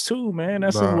Fios too, man.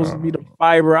 That's supposed to be the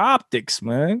fiber optics,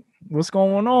 man. What's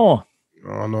going on?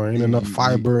 I don't know. Ain't enough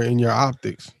fiber in your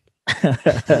optics.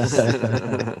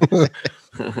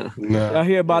 Y'all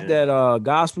hear about that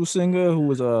gospel singer who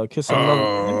was kissing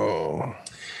another?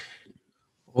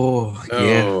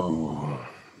 Yeah.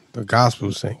 The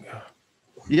gospel singer.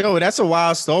 Yo, that's a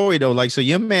wild story though. Like, so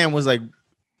your man was like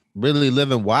really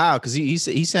living wild because he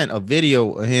sent a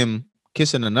video of him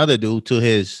kissing another dude to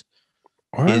his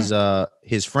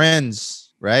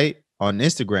friends, right, on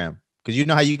Instagram. Because you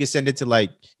know how you can send it to like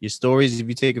your stories. If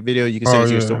you take a video, you can send it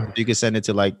to your stories. You can send it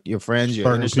to like your friends,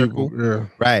 your inner circle. Yeah.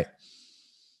 Right.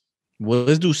 Well,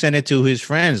 this dude sent it to his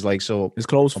friends, like so. His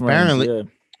close friends.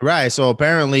 Right. So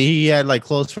apparently he had like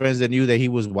close friends that knew that he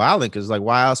was wilding, because like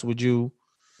why else would you?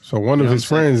 So one of his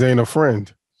friends ain't a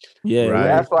friend. Yeah, right.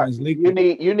 That's why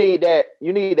you need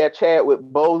that chat with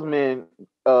Bozeman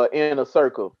in a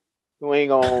circle. Who ain't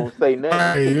gonna say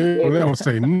nothing. They don't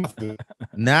say nothing.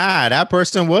 Nah, that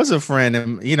person was a friend,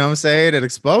 and you know what I'm saying, that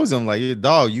exposed him. Like,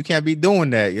 dog, you can't be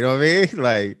doing that. You know what I mean?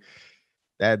 Like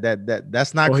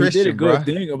that's not Christian, he did a good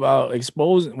bro. thing about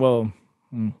exposing. Well,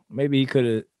 maybe he could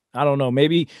have. I don't know.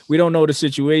 Maybe we don't know the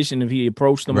situation if he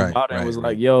approached them about it and was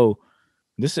like, "Yo,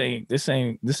 this ain't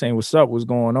what's up. What's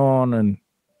going on?" And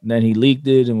then he leaked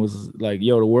it and was like,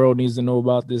 "Yo, the world needs to know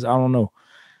about this." I don't know,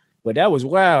 but that was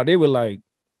wild. They were like,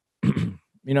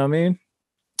 you know what I mean?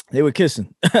 They were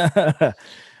kissing. Like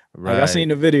I seen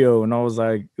the video and I was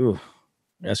like, "Ooh,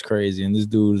 that's crazy." And this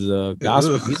dude's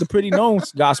gospel. He's a pretty known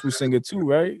gospel singer too,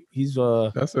 right? He's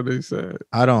that's what they said.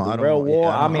 I don't know. Yeah,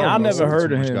 I never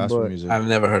heard of him, but music. I've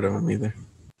never heard of him either.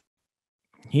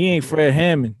 He ain't Fred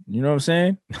Hammond. You know what I'm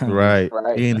saying? Right.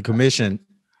 He ain't the commission.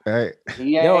 Right.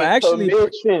 He ain't actually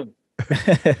commission.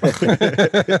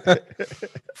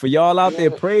 For y'all out there,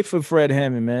 pray for Fred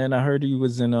Hammond, man. I heard he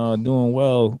was in doing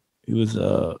well. He was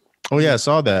oh yeah, I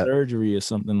saw that surgery or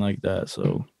something like that.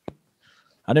 So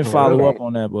I didn't follow up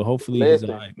on that, but hopefully he's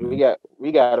all right,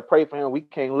 we got to pray for him. We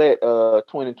can't let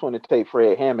 2020 take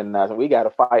Fred Hammond now. We got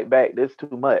to fight back. This is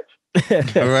too much.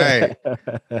 Right.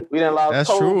 We didn't lost. That's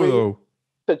COVID, true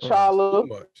though.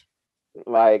 T'Challa.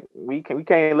 Like we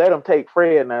can't let them take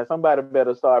Fred now. Somebody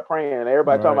better start praying.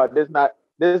 Everybody talking about this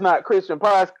not Christian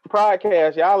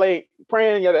podcast. Y'all ain't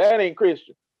praying. That ain't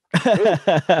Christian.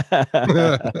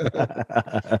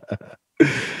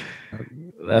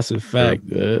 That's a fact,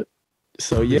 dude.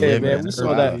 So yeah, man, we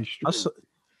saw that.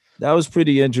 That was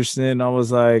pretty interesting. I was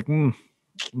like,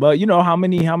 but you know how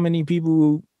many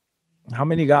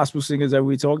gospel singers that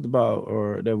we talked about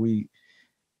or that we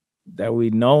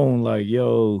known, like,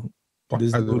 yo,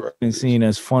 this dude's been seen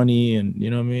as funny, and you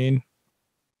know what I mean?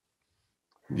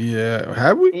 Yeah,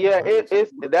 have we? Yeah,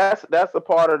 that's a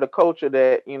part of the culture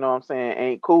that, you know what I'm saying,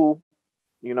 ain't cool.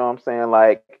 You know what I'm saying?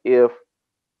 Like, if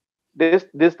this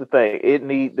the thing, it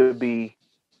need to be,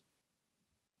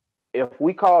 if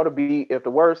the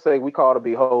words say we call to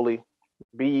be holy,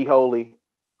 be ye holy,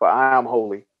 for I am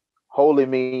holy. Holy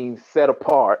means set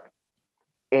apart,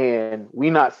 and we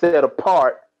not set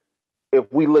apart if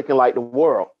we looking like the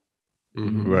world.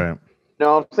 Mm-hmm. Right. You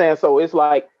know what I'm saying? So it's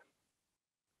like,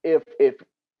 if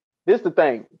this the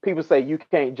thing, people say you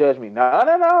can't judge me.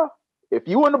 No. If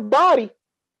you in the body,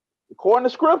 according to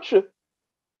scripture,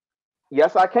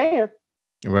 yes, I can.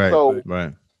 Right. So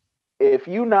right. If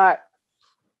you not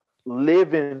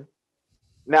living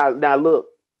now look,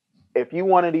 if you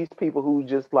one of these people who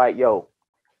just like, yo,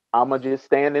 I'ma just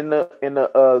stand in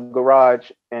the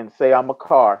garage and say I'm a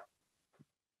car.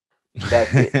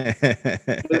 That's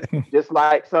it. just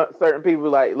like certain people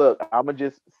like, look, I'ma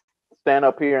just stand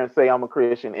up here and say I'm a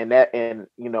Christian, and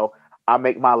you know, I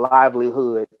make my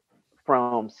livelihood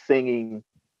from singing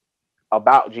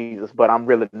about Jesus, but I'm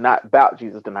really not about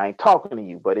Jesus, then I ain't talking to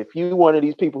you. But if you one of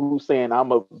these people who's saying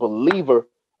I'm a believer,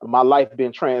 my life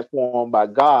been transformed by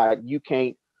God, you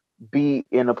can't be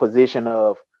in a position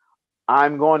of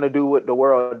I'm going to do what the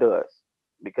world does.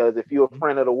 Because if you're a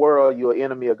friend of the world, you're an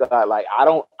enemy of God. Like,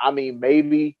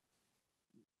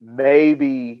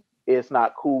 maybe it's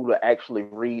not cool to actually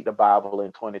read the Bible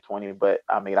in 2020, but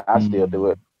I mean, I still do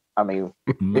it. I mean,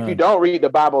 if you don't read the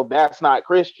Bible, that's not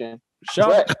Christian.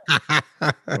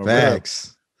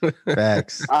 Facts.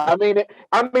 Facts. I mean,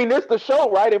 it's the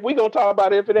show, right? If we gonna talk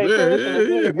about it, if it ain't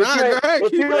Christian,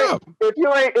 if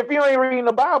you ain't reading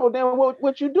the Bible, then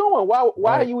what you doing? Why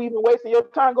are you even wasting your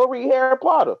time? Go read Harry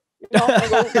Potter. You know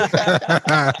what I'm saying?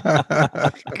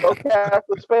 Go cast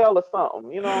a spell or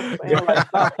something. You know what I'm saying? Like,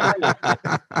 stop playing.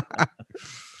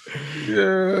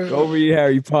 Yeah. Go read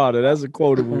Harry Potter. That's a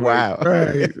quotable. Wow.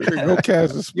 Right. Go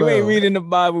cast a spell. You ain't reading the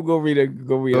Bible. Go read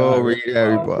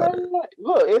Harry Potter.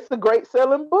 Look, it's a great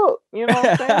selling book. You know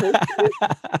what I'm saying?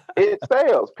 It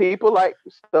sells. People like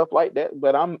stuff like that.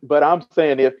 But I'm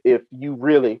saying if you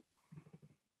really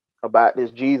about this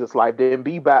Jesus life, then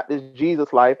be about this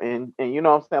Jesus life, and you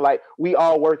know what I'm saying? Like, we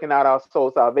all working out our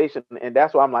soul salvation, and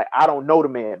that's why I'm like, I don't know the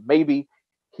man. Maybe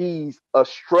he's a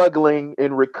struggling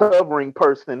and recovering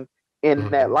person in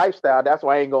that lifestyle. That's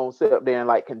why I ain't gonna sit up there and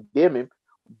like condemn him.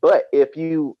 But if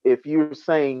you're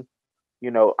saying, you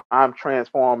know, I'm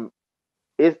transformed,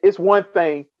 it's one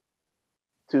thing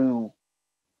to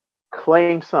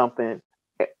claim something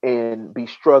and be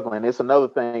struggling. It's another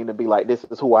thing to be like, this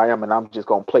is who I am, and I'm just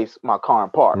gonna place my car in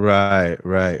park. Right.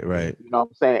 You know what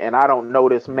I'm saying? And I don't know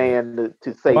this man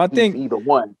to say he's either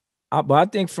one. But I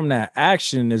think from that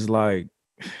action is like,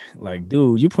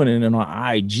 dude, you putting it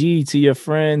on IG to your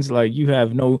friends, like you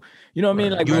have no, you know what I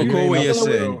mean? Like you're cool with your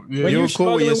sin. You're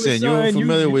cool with your sin. You're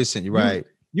familiar with sin, right?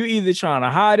 You either trying to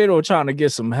hide it or trying to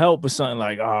get some help or something.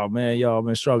 Like, oh man, y'all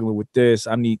been struggling with this.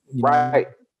 I need, you know,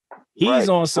 he's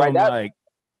on some like,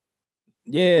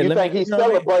 yeah. You think he's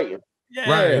celebrating?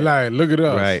 Yeah, right. Like, look at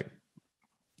us. Right.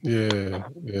 Yeah.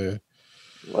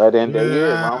 Well, then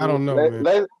I don't know,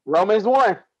 man. Romans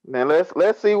 1. Then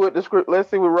let's see what the script. Let's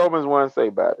see what Romans 1 say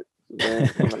about it.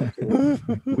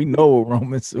 We know what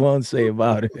Romans 1 say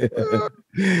about it.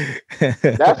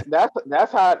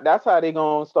 that's how they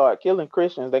gonna start killing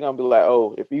Christians. They're gonna be like,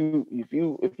 oh, if you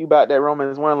about that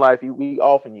Romans 1 life, we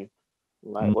offering you.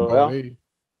 Like, well,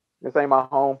 this ain't my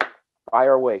home.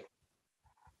 Fire away.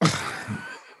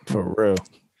 For real.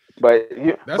 But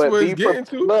that's what it's getting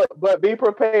to. Look, but be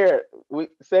prepared.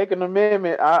 Second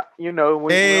Amendment. We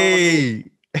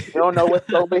don't know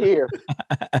what's over here.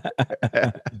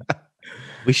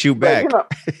 We shoot back.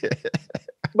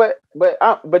 But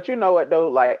you know what though?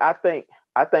 Like I think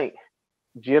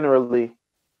generally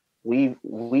we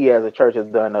as a church has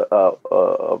done a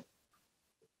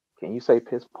can you say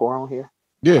piss poor on here?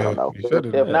 Yeah. I don't know.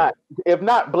 If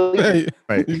not, believe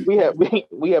right.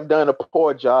 we have done a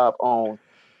poor job on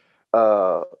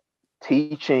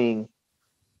teaching,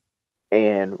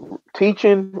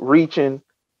 reaching,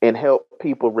 and help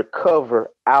people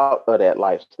recover out of that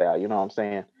lifestyle. You know what I'm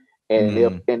saying?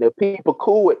 And if people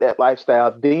cool with that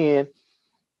lifestyle, then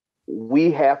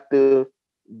we have to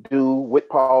do what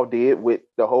Paul did with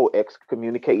the whole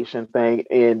excommunication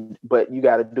thing. But you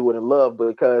got to do it in love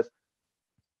because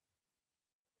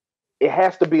it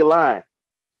has to be aligned.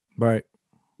 Right.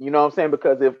 You know what I'm saying?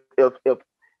 Because if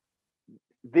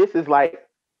this is like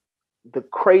the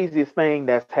craziest thing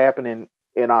that's happening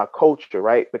in our culture,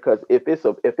 right? Because if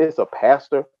it's a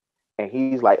pastor and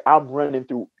he's like, I'm running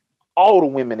through all the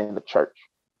women in the church,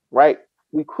 right?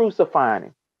 We crucifying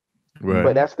him, right?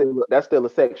 But that's still a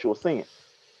sexual sin.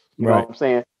 You know what I'm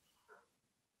saying?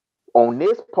 On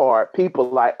this part, people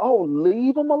like, oh,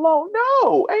 leave him alone.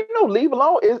 No, ain't no leave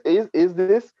alone. Is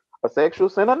this a sexual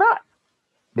sin or not?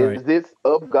 Right. Is this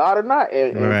of God or not?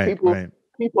 And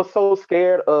people so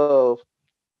scared of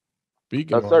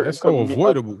speaking of that's so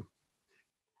avoidable.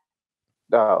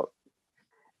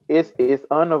 It's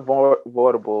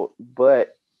unavoidable,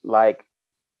 but like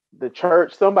the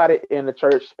church, somebody in the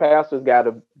church, pastors got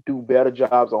to do better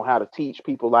jobs on how to teach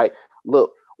people. Like,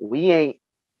 look, we ain't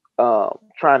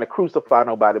trying to crucify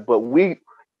nobody, but we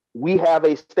have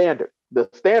a standard. The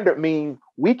standard means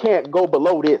we can't go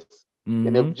below this. Mm-hmm.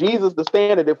 And if Jesus the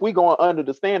standard, if we going under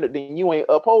the standard, then you ain't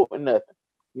upholding nothing.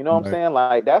 You know what I'm saying?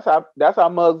 Like that's how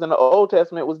mugs in the Old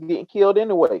Testament was getting killed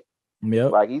anyway.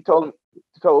 Yep. Like he told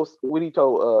Saul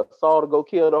to go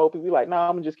kill the whole people. He's like, nah,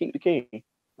 I'm gonna just keep the king.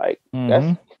 Like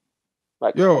that's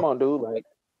like, come on, dude. Like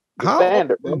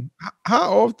standard.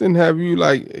 How often have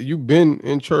you been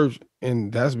in church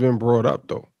and that's been brought up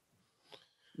though?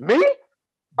 Me?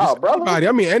 Oh, brother.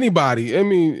 Anybody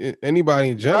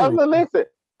in general. Brother, listen,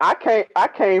 I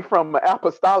came from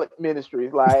apostolic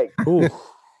ministries. Like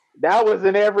that was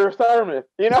in every sermon,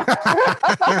 you know.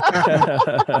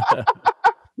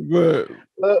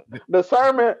 But the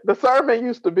sermon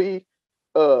used to be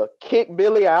kick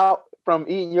Billy out from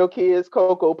eating your kids'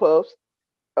 Cocoa Puffs,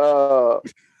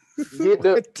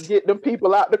 get them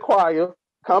people out the choir,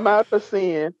 come out the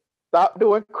sin, stop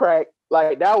doing crack.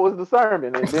 Like that was the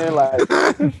sermon, and then like,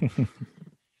 and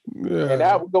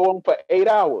that would go on for 8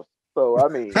 hours. So I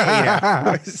mean,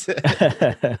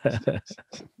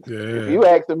 if you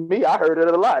asking me, I heard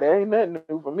it a lot. It ain't nothing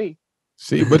new for me.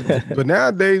 See, but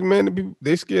nowadays, man,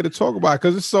 they scared to talk about it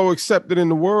because it's so accepted in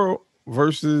the world.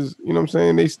 Versus, you know what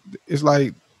I'm saying? It's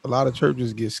like a lot of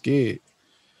churches get scared.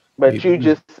 But you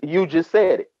just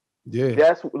said it.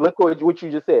 Yeah, look what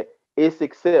you just said. It's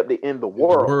accepted in the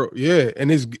world. Yeah,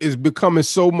 and it's becoming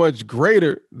so much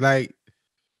greater. Like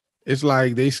it's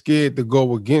like they scared to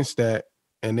go against that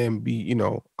and then be,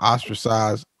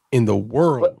 ostracized in the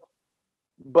world.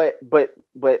 But that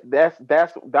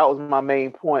was my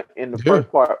main point in the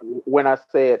first part when I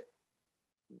said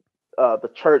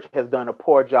the church has done a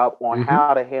poor job on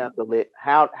how to handle it,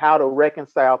 how to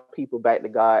reconcile people back to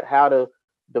God, how to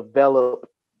develop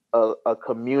a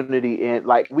community. And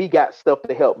like we got stuff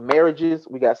to help marriages,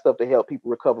 we got stuff to help people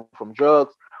recover from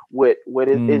drugs.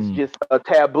 It's just a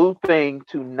taboo thing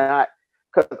to not,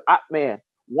 because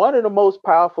one of the most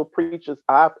powerful preachers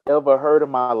I've ever heard in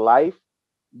my life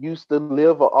used to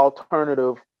live an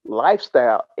alternative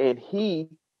lifestyle, and he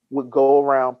would go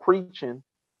around preaching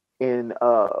and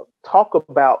talk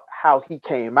about how he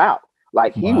came out.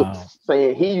 Like he was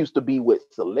saying he used to be with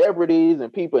celebrities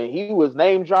and people, and he was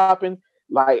name dropping.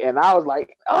 Like, and I was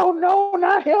like, oh no,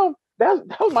 not him. That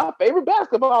was my favorite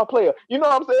basketball player. You know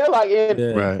what I'm saying? Like,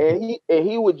 and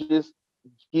he would just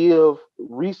give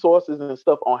resources and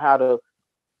stuff on how to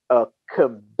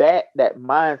combat that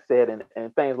mindset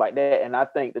and things like that. And I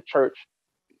think the church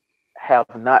have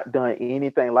not done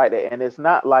anything like that. And it's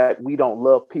not like we don't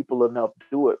love people enough to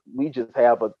do it. We just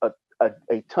have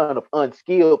a ton of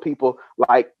unskilled people.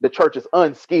 Like the church is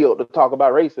unskilled to talk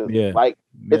about racism. Yeah. Like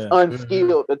it's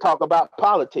unskilled to talk about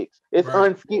politics. It's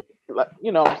unskilled. Like,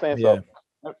 you know what I'm saying? Yeah.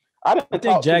 So I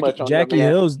think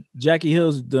Jackie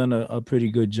Hill's done a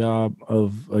pretty good job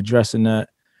of addressing that.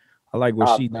 I like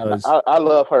what she does. I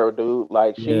love her, dude.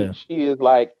 Like she is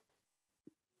like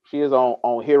she is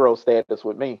on hero status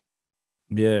with me.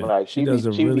 Yeah, like she does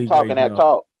a really be talking great that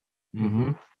talk.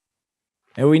 Mm-hmm.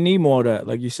 And we need more of that.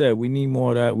 Like you said, we need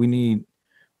more of that. We need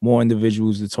more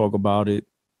individuals to talk about it.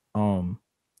 And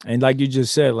like you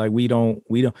just said, like we don't,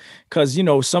 because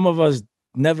some of us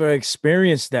never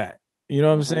experienced that. You know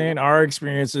what I'm saying? Our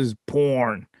experience is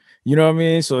porn. You know what I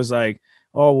mean? So it's like,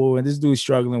 oh well, when this dude's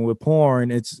struggling with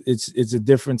porn, it's a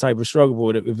different type of struggle.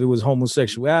 But if it was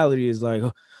homosexuality, it's like,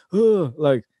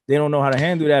 like they don't know how to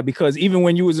handle that, because even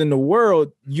when you was in the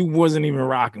world, you wasn't even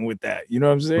rocking with that. You know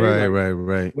what I'm saying?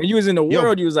 Right. When you was in the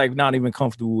world, you was like not even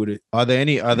comfortable with it. Are there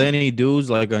any dudes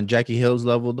like on Jackie Hill's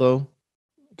level though?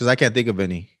 Because I can't think of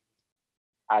any.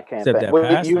 I can't think.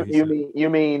 Well, you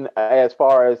mean as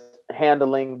far as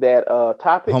handling that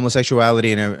topic,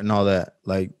 homosexuality and all that?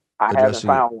 Like I haven't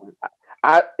found one.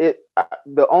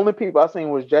 The only people I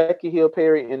seen was Jackie Hill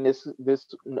Perry and this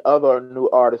other new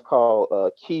artist called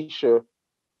Keisha.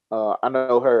 I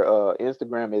know her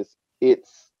Instagram is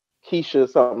Keisha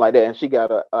something like that, and she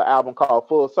got a album called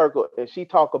Full Circle, and she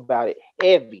talk about it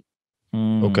heavy.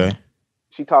 Okay,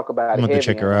 she talk about it heavy. To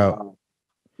check her out.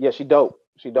 Yeah, she dope.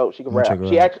 She can rap.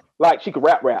 She actually she can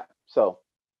rap. So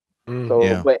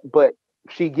yeah. but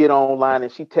she get online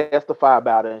and she testify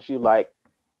about it, and she like,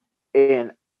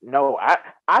 and no,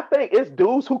 I think it's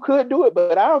dudes who could do it,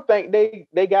 but I don't think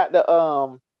they got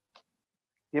the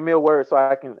give me a word so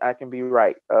I can be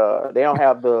right. They don't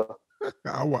have the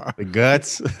the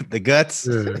guts.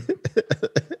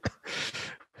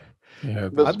 Yeah,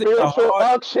 the spiritual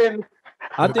unction.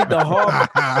 I think the hard.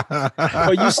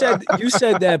 But you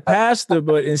said that pastor,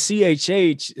 but in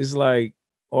CHH is like,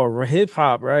 or hip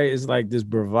hop, right? It's like this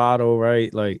bravado,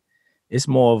 right? Like it's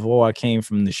more of, I came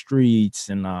from the streets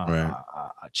and I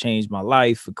changed my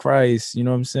life for Christ. You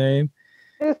know what I'm saying?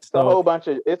 It's a whole bunch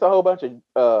of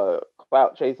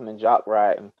clout chasing and jock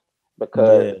riding,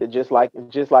 because it's just like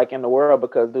in the world.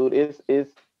 Because dude,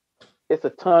 it's a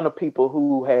ton of people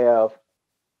who have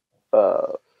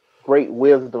great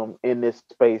wisdom in this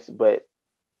space, but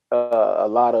a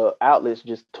lot of outlets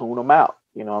just tune them out.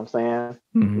 You know what I'm saying?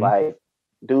 Mm-hmm. Like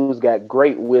dudes got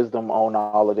great wisdom on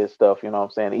all of this stuff. You know what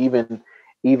I'm saying?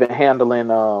 Even handling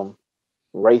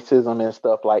racism and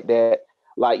stuff like that.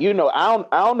 Like, I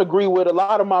don't agree with a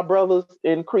lot of my brothers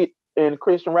in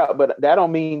Christian rap, but that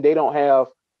don't mean they don't have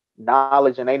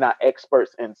knowledge and they not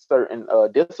experts in certain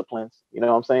disciplines. You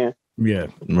know what I'm saying? Yeah,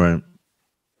 right.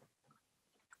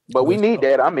 But we need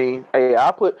that. I mean, hey,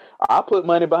 I put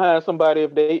money behind somebody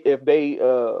if they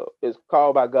is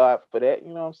called by God for that. You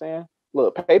know what I'm saying?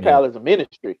 Look, PayPal is a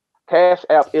ministry. Cash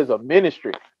App is a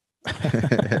ministry. You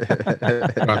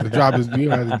have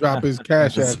to drop his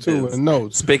Cash App too in the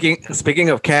notes. Speaking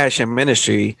of cash and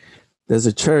ministry, there's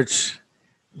a church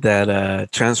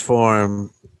that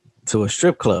transformed to a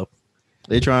strip club.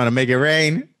 They trying to make it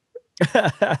rain.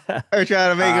 They're trying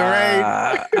to make it rain.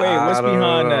 Wait, what's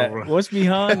behind that? What's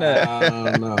behind that? I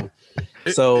don't know.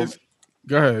 So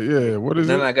go ahead. Yeah. What is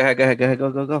it? No, go ahead.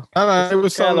 Go. It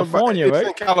was California, right?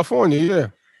 In California, yeah.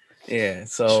 Yeah.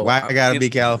 So why I gotta be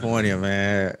California,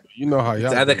 man? You know how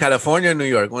y'all. It's either California or New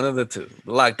York, one of the two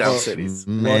lockdown cities.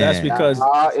 Man. Well, that's because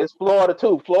it's Florida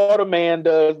too. Florida man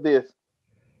does this.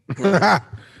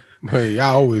 Hey,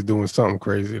 y'all always doing something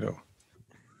crazy though.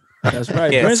 That's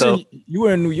right. Yeah, Bryson, you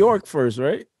were in New York first,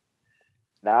 right?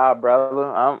 Nah,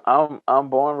 brother. I'm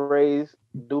born and raised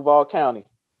Duval County.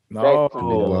 No,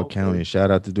 Duval County.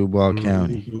 Shout out to Duval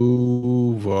County.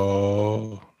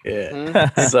 Duval. Yeah.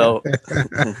 So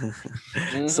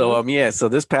so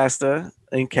this pastor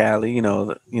in Cali,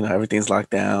 everything's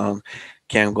locked down,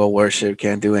 can't go worship,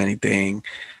 can't do anything.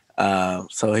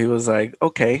 So he was like,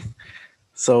 okay,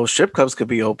 so strip clubs could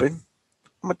be open.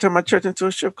 I'm gonna turn my church into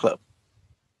a strip club.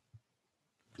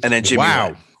 And then Jimmy.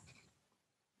 Wow.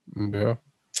 Yeah.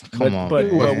 Come on. But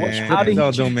how did he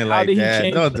Don't do me like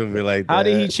that. Don't do me like that. How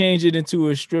did he change it into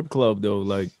a strip club though?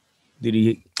 Like, Did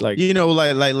he like?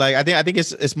 I think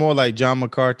it's more like John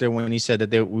MacArthur when he said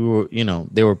that they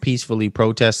were peacefully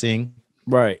protesting.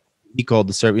 Right. He called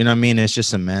the service. You know what I mean? It's just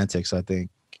semantics, I think.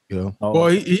 Well,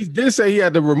 he did say he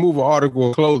had to remove an article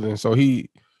of clothing, so he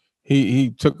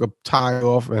took a tie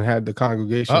off and had the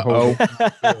congregation hold it.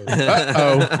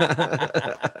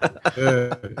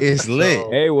 It's lit.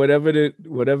 Hey, whatever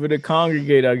the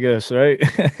congregate, I guess, right?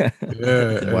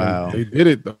 Wow. They did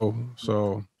it though.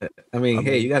 So I mean,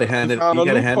 hey, you gotta hand it. You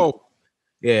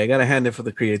gotta hand it for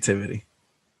the creativity.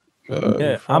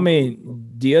 I mean,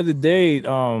 the other day,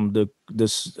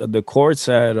 the courts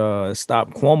had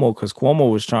stopped Cuomo because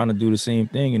Cuomo was trying to do the same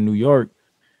thing in New York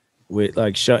with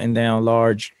like shutting down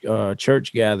large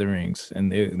church gatherings,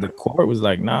 and the court was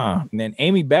like, nah. And then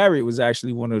Amy Barrett was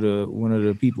actually one of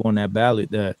the people on that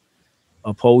ballot that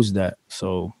opposed that.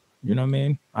 So you know what I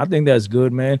mean? I think that's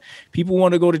good, man. People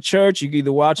want to go to church, you can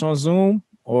either watch on Zoom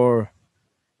or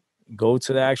go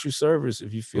to the actual service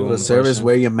if you feel. Go to the service,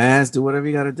 wear your mask, do whatever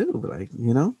you got to do. Like,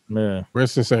 you know? Yeah.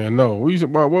 Bryson saying no. What?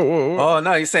 Oh,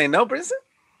 no, you saying no, Bryson?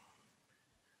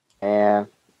 And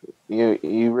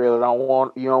you really don't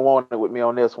want it with me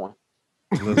on this one.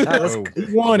 Let's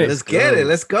get it.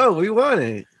 Let's go. We want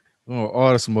it. Oh,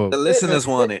 all the smoke. The listeners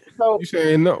want it. So, you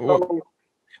saying no? So,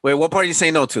 wait, what part are you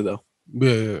saying no to, though?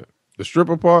 Yeah. The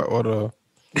stripper part or the...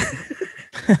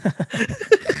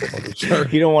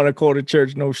 He don't want to call the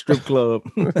church no strip club.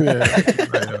 Man,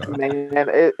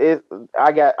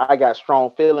 I got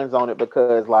strong feelings on it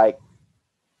because, like,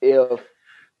 if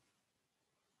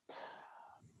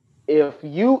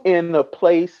you in a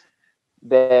place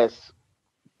that's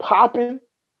popping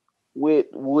with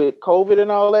COVID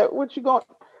and all that, what you going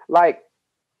like?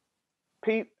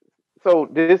 So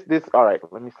this all right.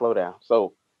 Let me slow down.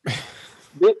 So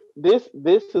this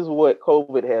is what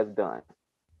COVID has done.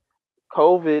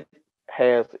 COVID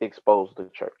has exposed the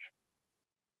church,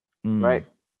 right?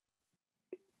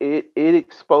 It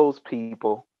exposed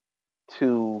people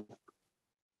to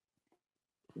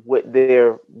what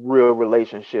their real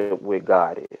relationship with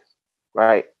God is,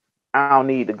 right? I don't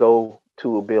need to go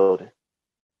to a building.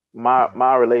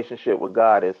 My relationship with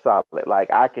God is solid. Like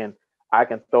I can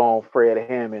throw on Fred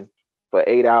Hammond for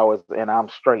 8 hours and I'm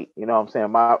straight. You know what I'm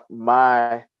saying?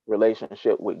 My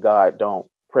relationship with God don't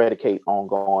predicate on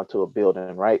going to a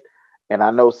building, right? And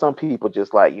I know some people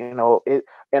just like, it,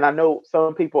 and I know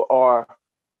some people are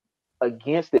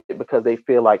against it because they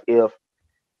feel like if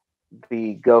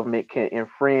the government can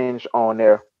infringe on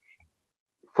their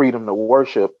freedom to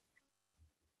worship,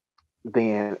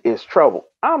 then it's trouble.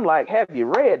 I'm like, have you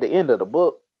read the end of the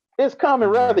book? It's coming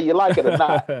whether you like it or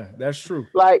not. That's true.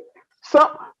 Like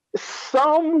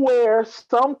somewhere,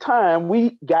 sometime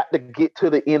we got to get to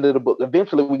the end of the book.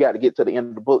 Eventually we got to get to the end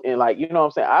of the book. And like, you know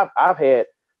what I'm saying? I've had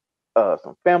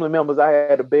some family members I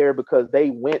had to bear because they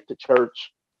went to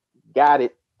church, got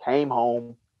it, came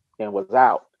home, and was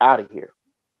out of here.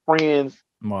 Friends,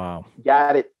 wow,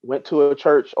 got it, went to a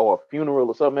church or a funeral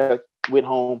or something else, went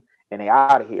home, and they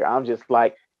out of here. I'm just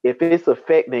like, if it's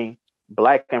affecting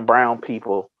Black and brown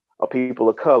people or people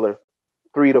of color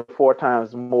 3 to 4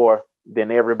 times more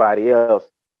than everybody else,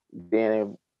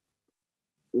 then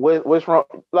what's wrong?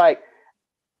 Like,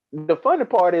 the funny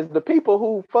part is the people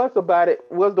who fuss about it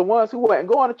was the ones who wasn't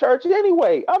going to church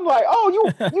anyway. I'm like,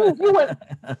 oh,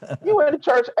 you went to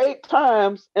church 8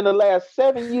 times in the last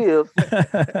 7 years,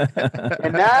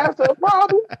 and now it's a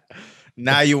problem.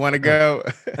 Now you want to go?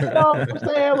 You know what I'm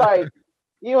saying? Like,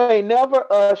 you ain't never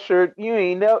ushered. You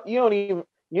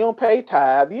don't pay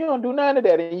tithe. You don't do none of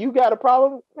that, and you got a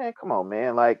problem, man. Come on,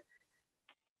 man. Like,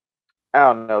 I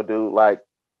don't know, dude. Like,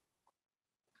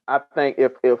 I think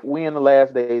if we in the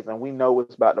last days and we know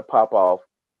it's about to pop off,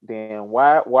 then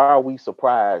why are we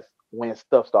surprised when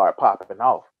stuff start popping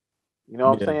off? You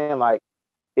know what I'm saying? Like,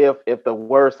 if the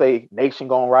words say nation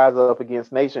gonna rise up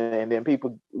against nation, and then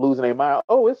people losing their mind,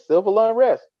 oh, it's civil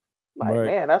unrest. Like,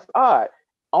 man, that's odd.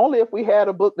 Only if we had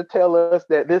a book to tell us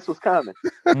that this was coming.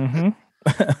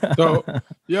 So,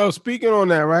 speaking on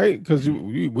that, right? Because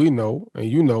we know, and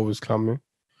you know it's coming.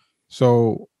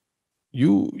 So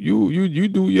you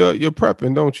do your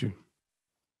prepping, don't you?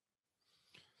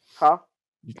 Huh?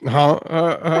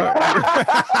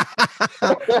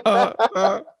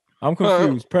 I'm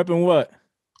confused. Prepping what?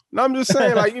 No, I'm just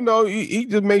saying, like, you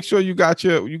just make sure you got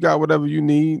whatever you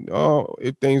need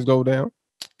if things go down.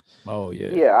 Oh yeah.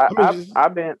 Yeah,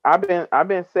 I've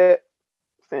been set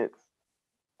since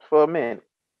for a minute.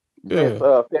 Yeah.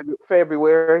 Since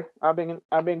February, I've been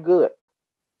good.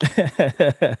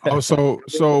 So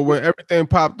when everything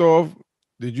popped off,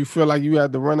 did you feel like you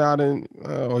had to run out and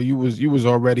or you was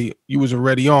already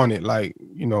on it, like,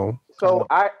 So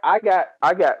I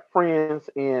got friends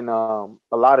in a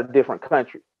lot of different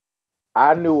countries.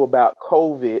 I knew about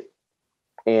COVID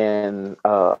in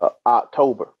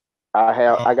October.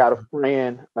 I got a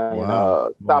friend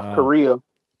in South Korea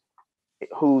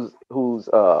who's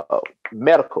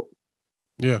medical.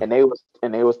 Yeah. And they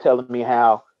was telling me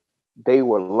how they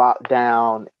were locked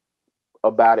down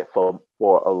about it for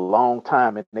a long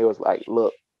time, and they was like,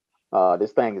 look,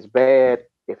 this thing is bad.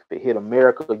 If it hit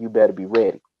America, you better be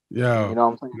ready. Yeah. You know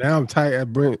what I'm saying? Now I'm tight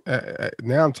at Brent.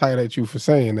 Now I'm tight at you for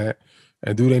saying that.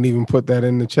 And dude ain't even put that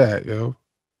in the chat, yo.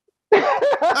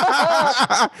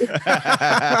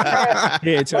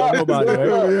 Yeah, tell nobody.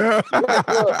 Right?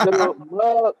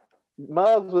 Look,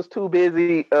 Muggs was too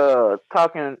busy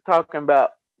talking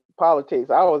about politics.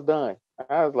 I was done.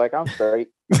 I was like, I'm straight.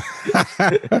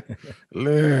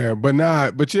 Yeah,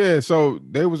 but yeah, so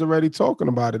they was already talking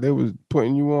about it. They was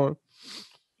putting you on.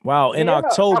 Wow, in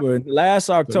October, last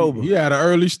October. He had an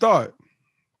early start.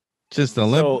 Just the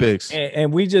Olympics. So,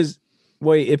 and we just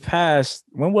wait, it passed.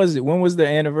 When was it? When was the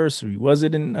anniversary? Was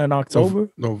it in October?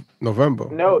 No, November.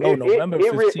 No, November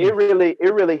 15th.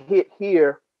 It really hit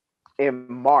here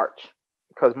in March.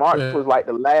 Because March was like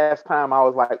the last time I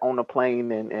was like on the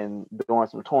plane and doing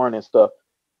some touring and stuff.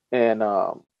 And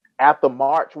after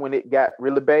March, when it got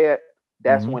really bad,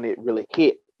 that's when it really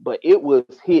hit. But it was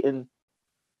hitting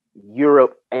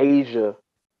Europe, Asia,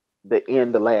 the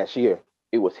end of last year.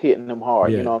 It was hitting them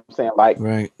hard. You know what I'm saying? Like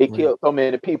it killed so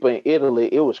many people in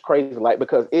Italy. It was crazy. Like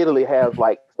because Italy has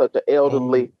like such an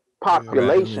elderly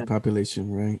population.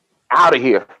 Right. Out of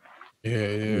here.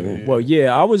 Yeah. Well,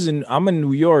 yeah, I'm in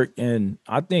New York, and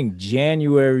I think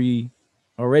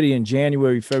already in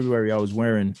January, February, I was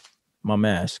wearing my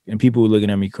mask, and people were looking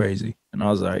at me crazy. And I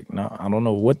was like, no, I don't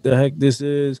know what the heck this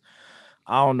is.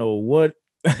 I don't know what.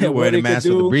 You wearing the mask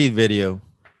for the Breathe video.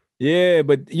 Yeah,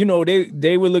 but you know,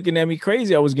 they were looking at me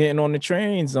crazy. I was getting on the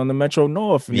trains on the Metro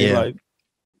North, and they're like,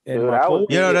 and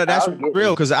that's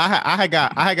real. Because I had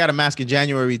got a mask in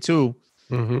January too.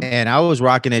 And I was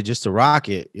rocking it just to rock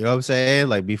it. You know what I'm saying?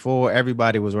 Like before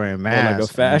everybody was wearing masks. Like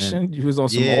a fashion. You was on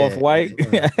some off-white.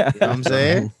 You know what I'm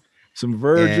saying? Some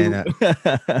Virgil.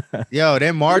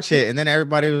 Then March hit, and then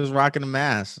everybody was rocking the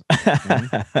mask.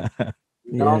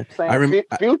 You know what I'm saying?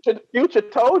 Future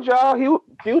told y'all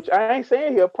Future. I ain't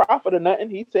saying he a prophet or nothing.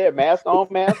 He said mask on,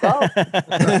 mask off.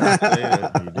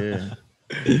 He did.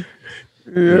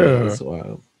 Yeah. That's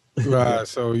wild. Right.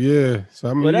 So yeah. So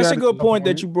I mean, but that's a good point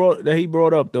that he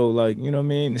brought up though. Like, you know what I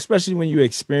mean? Especially when you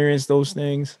experience those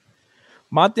things.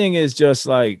 My thing is just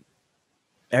like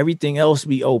everything else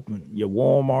be open. Your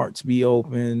Walmarts be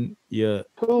open.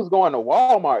 Who's going to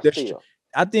Walmart still?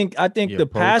 I think the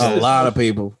past a lot of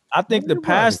people. I think the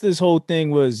past this whole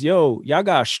thing was, y'all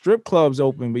got strip clubs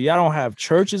open, but y'all don't have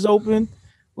churches open.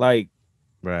 Like,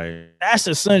 right. That's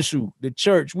essential. The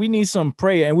church. We need some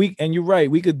prayer. And you're right.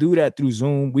 We could do that through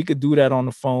Zoom. We could do that on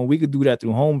the phone. We could do that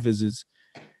through home visits.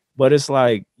 But it's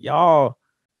like, y'all,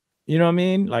 you know what I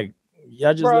mean? Like,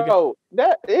 y'all just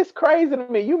that it's crazy to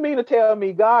me. You mean to tell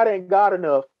me God ain't God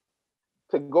enough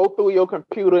to go through your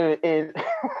computer and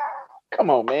come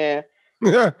on, man.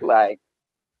 like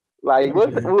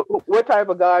what type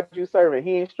of God you serving?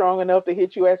 He ain't strong enough to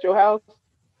hit you at your house.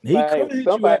 He could hit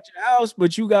you at your house,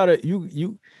 but you gotta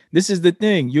this is the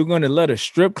thing. You're gonna let a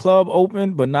strip club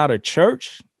open, but not a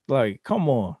church. Like, come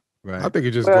on. Right. I think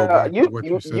it just go back to what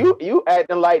you said. You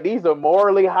acting like these are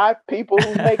morally high people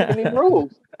who making these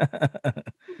rules.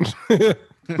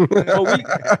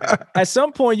 At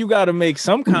some point, you got to make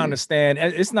some kind of stand.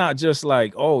 It's not just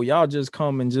like, oh, y'all just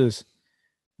come and just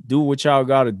do what y'all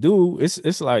got to do.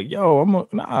 It's like, yo,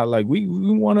 like we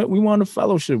want to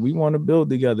fellowship. We want to build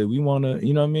together. We want to,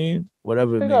 you know what I mean?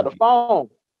 Whatever. They got a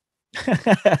phone.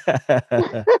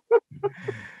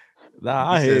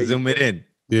 I hear zoom it in.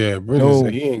 Yeah, Bryson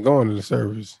said he ain't going to the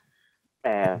service.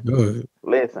 Man, good.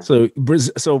 Listen.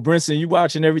 So Bryson, you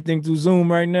watching everything through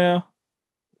Zoom right now?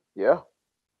 Yeah.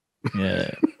 Yeah.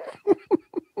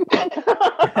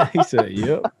 He said,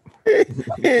 "Yep."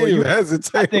 Well, you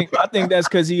hesitate. I think that's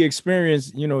because he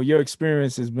experienced. You know, your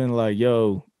experience has been like,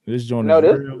 "Yo, this joint." No,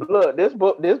 this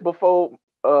before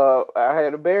I had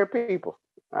to bury people.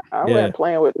 I wasn't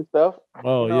playing with this stuff.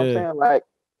 Oh, you know what I'm saying? Like,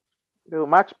 dude,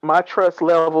 my trust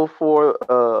level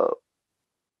for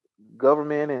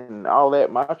government and all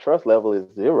that, my trust level is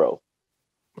 0.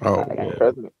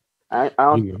 I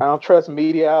don't trust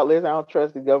media outlets. I don't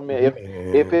trust the government.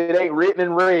 If it ain't written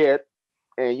in red,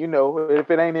 and you know, if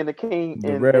it ain't in the King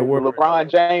and the LeBron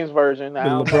James version,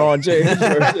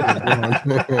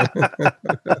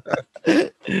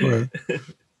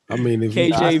 I mean, if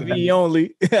KJV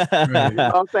only. You know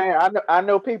what I'm saying? I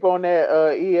know people on that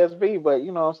ESV, but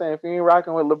you know what I'm saying? If you ain't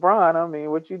rocking with LeBron, I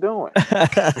mean, what you doing?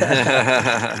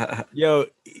 Yo,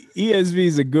 ESV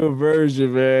is a good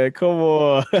version, man. Come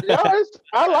on.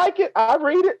 I like it. I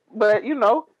read it, but you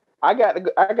know, I got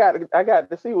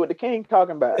to see what the king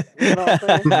talking about. You know what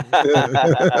I'm saying?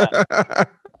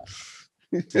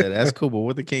 Yeah, that's cool. But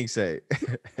what the king say?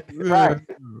 Right.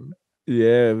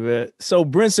 Yeah, man. So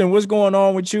Bryson, what's going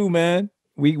on with you, man?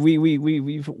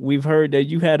 We've heard that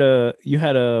you had a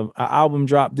album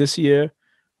drop this year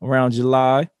around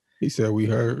July. He said we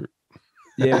heard.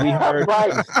 Yeah, we heard.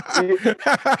 Right. We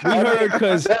heard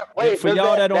because for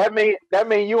y'all that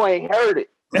mean you ain't heard it.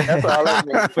 That's all that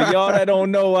means. For y'all that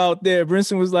don't know out there,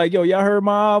 Bryson was like, "Yo, y'all heard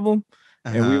my album?"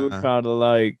 And we were kind of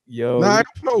like, "Yo, nah, I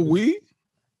don't know we."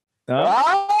 Huh?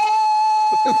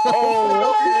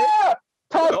 Oh,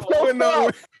 talk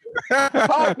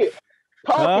it.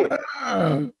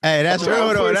 Hey, that's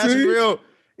real though. That's real.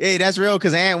 Hey, that's real.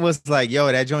 Because Ant was like, "Yo,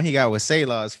 that joint he got with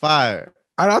Sailor is fire."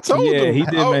 And I told him. Yeah, he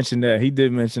did mention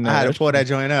that. I had to pull that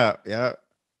joint up. Yeah.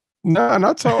 Nah, and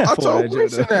I told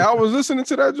Bryson that. I was listening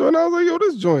to that joint. I was like, "Yo,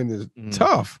 this joint is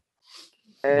tough."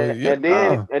 And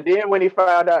then when he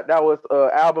found out that was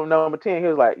album number 10, he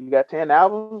was like, "You got 10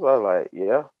 albums?" I was like,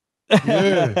 "Yeah."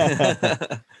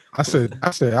 Yeah. I said,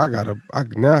 I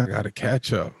gotta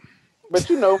catch up. But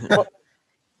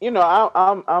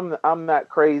I'm not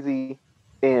crazy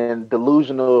and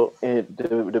delusional and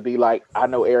to be like, I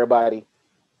know everybody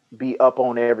be up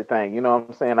on everything. You know what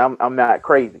I'm saying? I'm not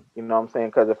crazy. You know what I'm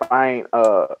saying? Because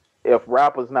if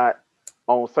rappers not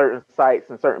on certain sites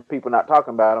and certain people not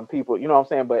talking about them, people, you know what I'm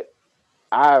saying? But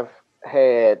I've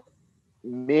had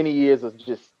many years of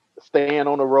just staying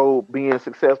on the road, being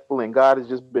successful, and God has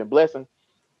just been blessing.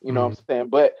 You know what I'm saying?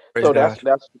 But so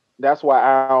that's why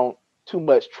I don't too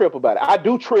much trip about it. I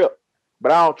do trip,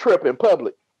 but I don't trip in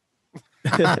public. You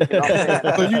know what I'm saying?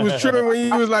 So you was tripping when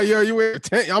you was like, "Yo, you at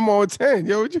 10? I'm on 10."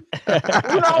 Yo, you know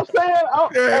what I'm saying?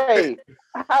 Hey,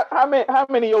 how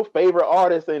many of your favorite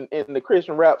artists in the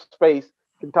Christian rap space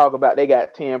can talk about they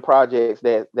got 10 projects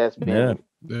that's been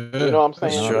you know what I'm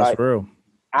saying? Sure, like, real.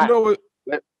 You know what?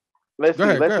 Let's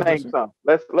name some.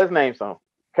 Let's name some.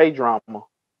 K-Drama,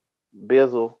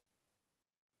 Bizzle,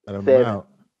 Seven,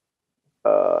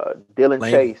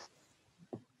 Dylan Chase,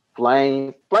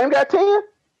 Flame. Flame got 10?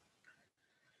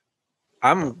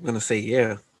 I'm gonna say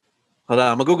yeah. Hold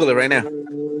on, I'm gonna Google it right now.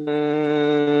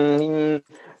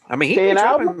 I mean, he been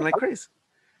dropping like crazy.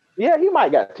 Yeah, he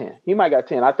might got 10.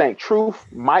 I think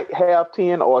Truth might have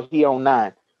 10 or he on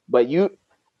 9. But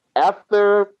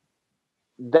after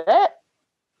that,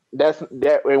 that's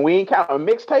that, and we ain't counting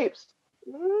mixtapes.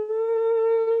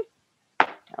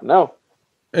 I know.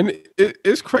 And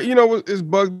it's crazy, you know, it's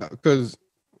bugged out because,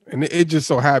 and it just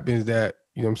so happens that,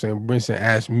 you know what I'm saying, Bryson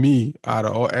asked me out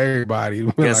of everybody.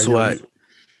 Guess like, what?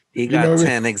 He got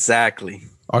 10 exactly.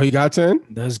 Oh, he got 10?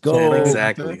 Let's go. 10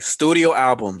 exactly. Studio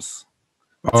albums.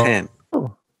 10.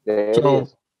 There it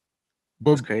is.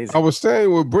 But that's crazy. I was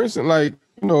saying with Bryson, like,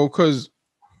 you know, because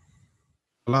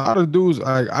a lot of dudes,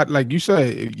 like you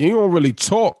said, if you don't really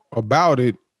talk about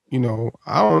it, you know,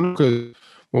 I don't know, because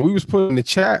when we was putting in the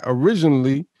chat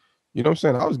originally, you know what I'm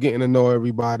saying, I was getting to know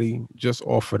everybody just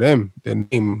off of them, their name,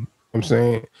 you know what I'm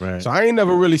saying? Right. So I ain't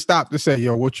never really stopped to say,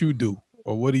 "Yo, what you do?"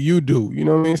 or "What do you do?" You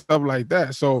know what I mean? Stuff like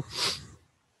that. So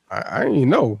I ain't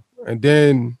know. And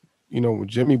then, you know, when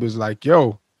Jimmy was like,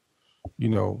 "Yo, you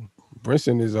know,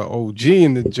 Bryson is an OG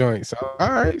in the joint." So,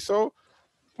 all right. So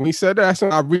when he said that,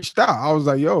 I reached out. I was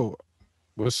like, "Yo,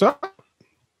 what's up?"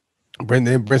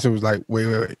 Bryson was like,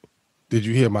 wait. Did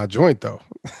you hear my joint though?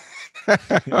 I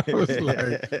was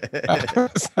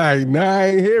like, nah, I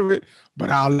ain't hear it, but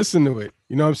I'll listen to it.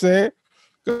 You know what I'm saying?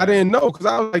 I didn't know, because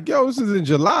I was like, "Yo, this is in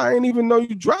July. I didn't even know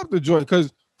you dropped the joint."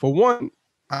 Because for one,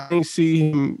 I didn't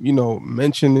see him, you know,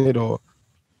 mention it, or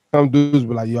some dudes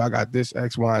were like, "Yo, I got this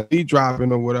X, Y, and Z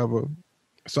dropping," or whatever.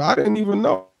 So I didn't even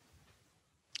know.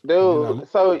 Dude,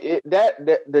 so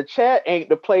the chat ain't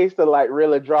the place to like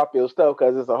really drop your stuff,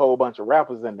 because there's a whole bunch of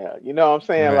rappers in there. You know what I'm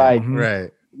saying? Right, like,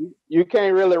 right. You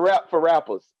can't really rap for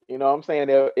rappers. You know what I'm saying?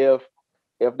 If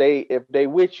they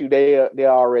with you, they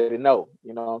already know.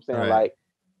 You know what I'm saying? Right. Like,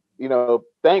 you know,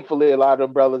 thankfully a lot of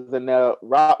them brothers in there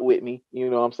rock with me. You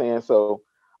know what I'm saying? So,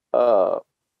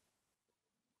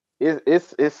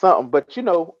 it's something. But you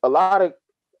know, a lot of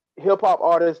hip hop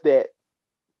artists that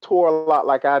tour a lot,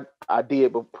 like I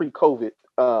did, but pre-COVID,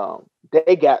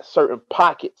 they got certain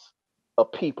pockets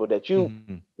of people that you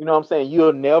know what I'm saying,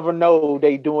 you'll never know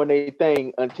they doing their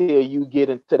thing until you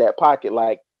get into that pocket.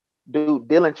 Like, dude,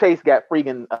 Dylan Chase got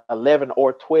freaking 11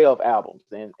 or 12 albums,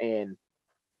 and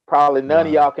Probably none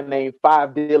of y'all can name 5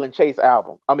 Dylan Chase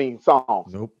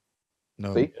songs. Nope.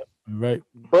 No. See? Right.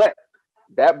 But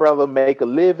that brother make a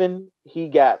living. He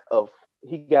got a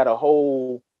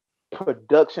whole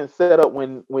production set up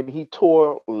when he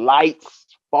tore lights,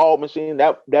 fog machine.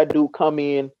 That dude come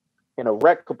in a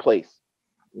record place.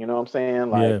 You know what I'm saying?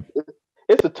 Like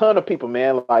it's a ton of people,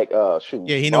 man. Like shoot.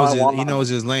 Yeah, he knows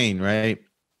his lane, right?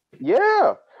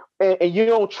 Yeah. And you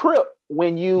don't trip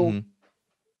when you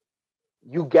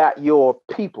got your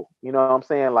people. You know what I'm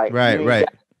saying? Like right.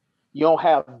 You don't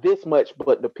have this much,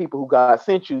 but the people who God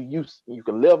sent you, you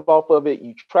can live off of it.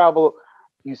 You travel,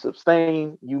 you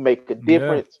sustain, you make a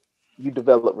difference, you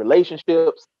develop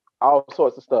relationships, all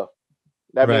sorts of stuff.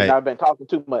 That means I've been talking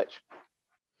too much.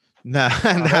 Nah,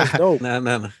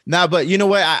 but you know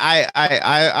what?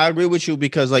 I agree with you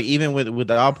because like even with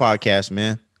our podcast,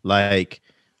 man, like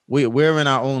we're in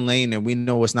our own lane and we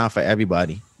know it's not for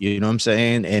everybody. You know what I'm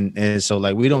saying? And so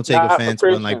like we don't take offense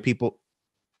when like people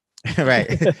right.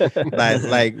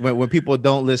 like when people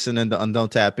don't listen and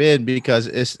don't tap in because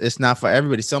it's not for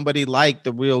everybody. Somebody like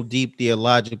the real deep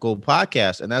theological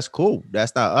podcast, and that's cool.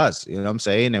 That's not us, you know what I'm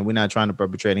saying? And we're not trying to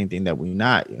perpetrate anything that we're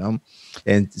not, you know.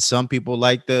 And some people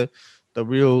like the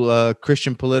real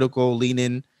Christian political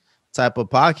leaning type of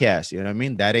podcast, you know what I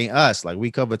mean? That ain't us. Like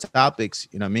we cover topics,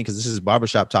 you know what I mean? Because this is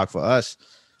barbershop talk for us.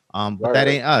 But that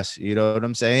ain't us, you know what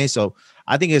I'm saying? So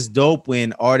I think it's dope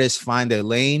when artists find their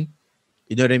lane.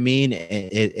 You know what I mean?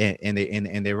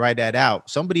 And they write that out.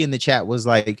 Somebody in the chat was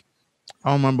like, I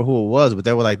don't remember who it was, but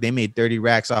they were like, they made 30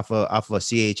 racks off of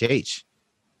CHH.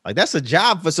 Like that's a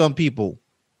job for some people.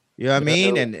 You know what I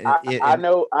mean? And I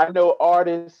know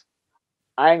artists.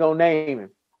 I ain't gonna name him,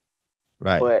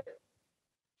 right? But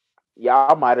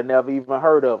y'all might have never even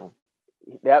heard of him.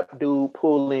 That dude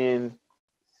pull in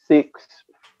 6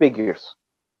 figures,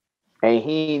 and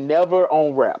he ain't never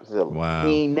on Rapzilla. Wow.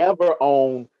 He ain't never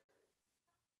on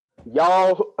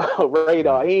y'all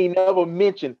radar. He ain't never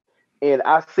mentioned. And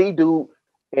I see dude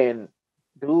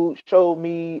showed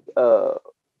me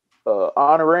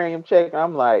honorarium check. And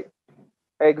I'm like,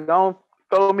 hey, go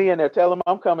throw me in there. Tell him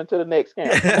I'm coming to the next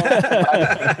camp.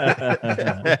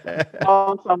 Come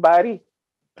on, somebody.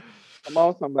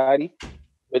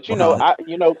 But you know,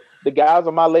 the guys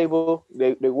on my label,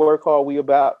 they work hard. We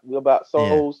about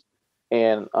souls,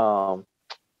 and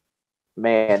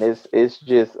man, it's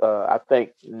just I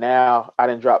think now I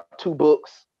done dropped 2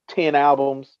 books, 10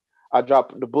 albums. I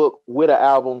dropped the book with an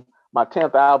album, my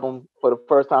 10th album for the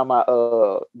first time. I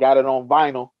got it on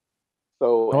vinyl.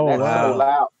 So sold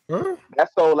out. That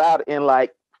sold out in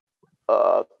like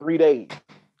 3 days.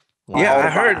 Yeah, I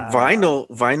heard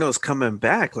vinyl's coming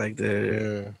back. Like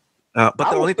but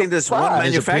the only thing, there's one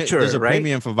manufacturer. There's a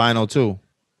premium for vinyl too.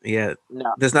 Yeah,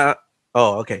 no. There's not.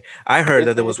 Oh, okay. I heard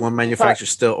that there was one manufacturer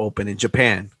still open in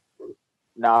Japan.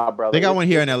 Nah, brother. They got one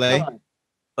here in LA.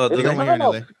 Oh, they got one here in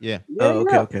LA. Yeah. Oh,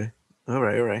 okay. All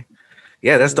right.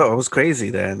 Yeah, that's dope. It was crazy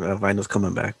that vinyl's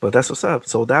coming back, but that's what's up.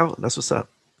 Sold out. That's what's up.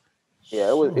 Yeah,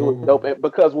 it was dope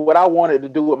because what I wanted to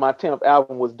do with my 10th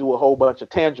album was do a whole bunch of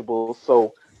tangibles.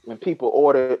 So when people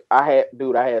ordered, I had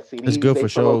CDs. It's good for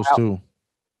shows too.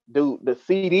 Dude, the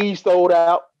CDs sold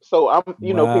out. So I'm,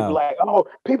 people like, oh,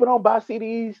 people don't buy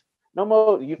CDs no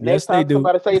more. Next time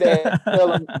somebody say that, tell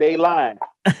them they lying.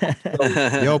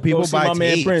 So, people buy my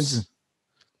man tapes.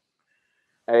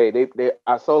 Hey,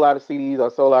 I sold out of CDs. I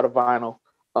sold out of vinyl.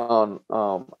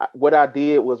 What I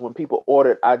did was when people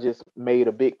ordered, I just made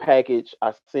a big package.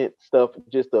 I sent stuff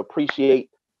just to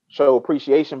show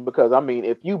appreciation, because I mean,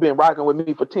 if you've been rocking with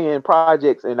me for 10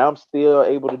 projects and I'm still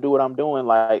able to do what I'm doing,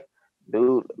 like,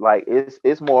 dude, like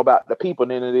it's more about the people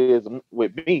than it is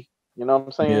with me. You know what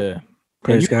I'm saying? Yeah.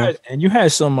 And you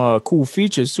had some cool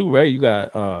features too, right? You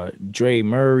got Dre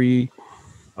Murray,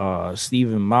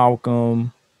 Stephen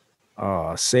Malcolm,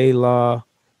 Selah.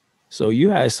 So you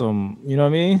had some, you know what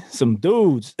I mean? Some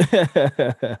dudes.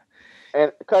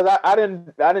 And because I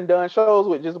didn't done shows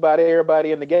with just about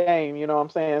everybody in the game, you know what I'm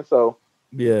saying? So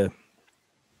yeah.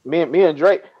 Me and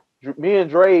Dre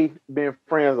been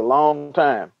friends a long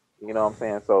time. You know what I'm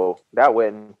saying? So that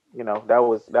wasn't,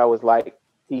 that was like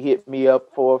he hit me up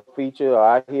for a feature, or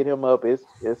I hit him up. It's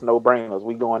no brainers.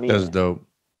 We going in. That's dope.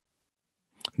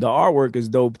 The artwork is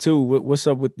dope too. What's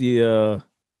up with the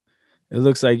it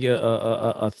looks like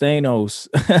a Thanos.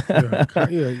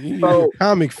 You're a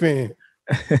comic fan.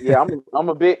 Yeah, I'm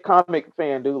a big comic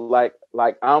fan, dude. Like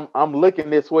I'm looking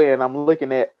this way, and I'm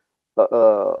looking at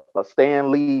a Stan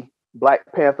Lee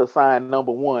Black Panther sign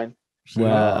 #1.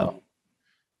 Wow.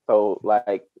 So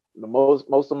like the most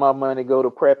of my money go to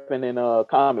prepping and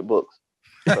comic books.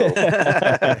 So,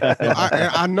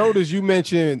 I noticed you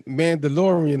mentioned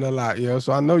Mandalorian a lot, yo.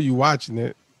 So I know you watching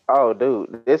it. oh,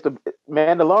 dude, it's the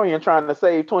Mandalorian trying to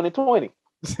save 2020.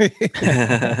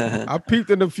 I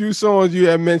peeped in a few songs you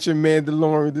had mentioned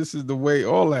Mandalorian. This is the way,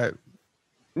 all that.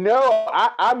 No,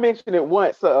 I mentioned it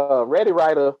once. Ready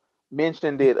Writer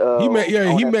mentioned it. He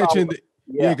mentioned it.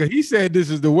 Yeah, Yeah, because he said this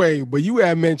is the way, but you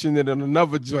had mentioned it in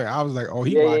another joint. I was like, oh,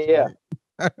 he watching it.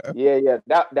 yeah.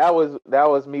 That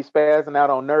was me spazzing out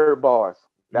on nerd bars.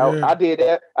 I did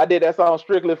that. I did that song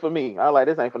strictly for me. I was like,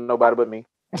 this ain't for nobody but me.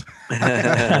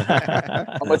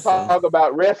 I'm gonna talk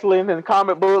about wrestling and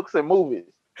comic books and movies.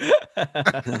 You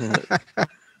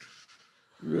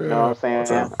know what I'm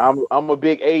saying? I'm a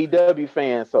big AEW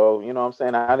fan, so you know what I'm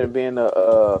saying. I didn't been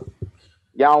y'all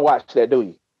don't watch that, do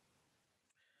you?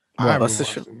 I What's the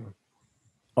show?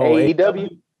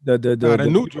 AEW? The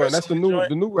new joint. That's the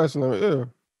new wrestler.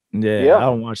 Yeah, I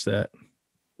don't watch that.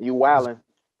 You wildin'.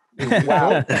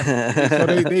 Wow. So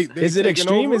they is it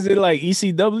extreme? over? Is it like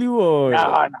ECW or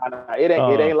no. It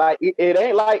ain't like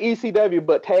ECW,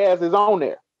 but Taz is on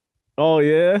there. Oh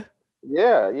yeah?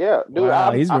 Yeah. Dude,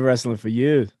 wow, he's been wrestling for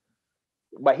years.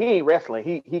 But he ain't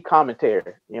wrestling. He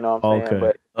commentary. You know what I'm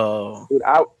saying?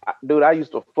 Okay. But I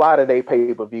used to fly to their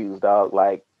pay-per-views, dog.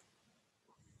 Like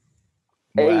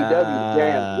AEW,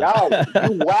 damn, y'all,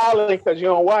 you wilding because you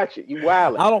don't watch it. You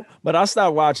wilding. But I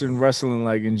stopped watching wrestling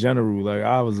like in general. Like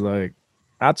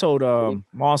I told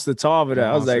Monster Tarver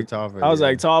that I was like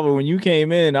Tarver, when you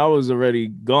came in, I was already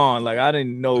gone. Like I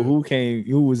didn't know who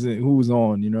was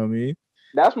on. You know what I mean?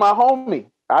 That's my homie.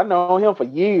 I know him for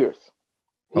years.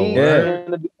 He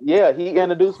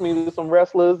introduced me to some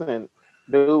wrestlers, and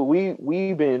dude,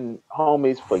 we've been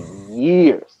homies for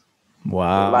years.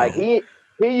 Wow. Like he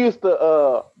used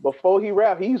to before he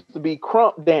rapped, he used to be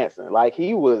crump dancing. Like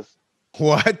he was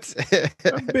what?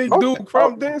 Big dude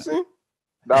crump dancing?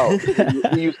 No,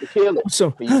 he used to kill it.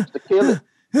 He used to kill it.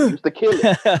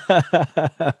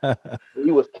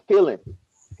 He was killing.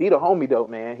 He the homie though,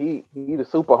 man. He the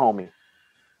super homie.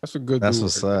 That's a good. That's dude.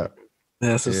 What's up.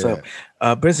 That's what's up.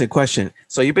 Bryson, question.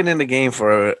 So you've been in the game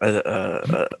for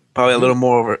probably a little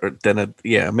more than a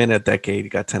decade. You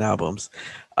got 10 albums.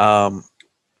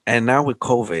 And now with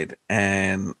COVID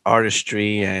and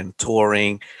artistry and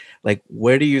touring, like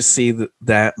where do you see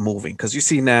that moving? Because you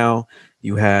see now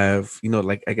you have,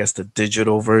 like I guess the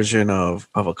digital version of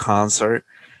a concert.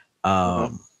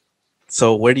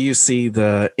 So where do you see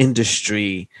the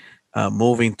industry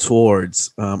moving towards?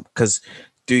 Because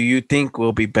do you think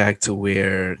we'll be back to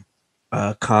where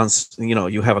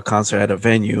you have a concert at a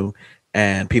venue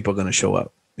and people are going to show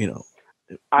up,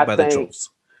 I think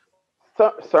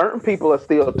certain people are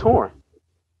still touring.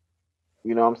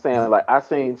 You know what I'm saying? Like I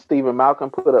seen Stephen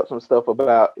Malcolm put up some stuff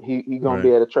about he gonna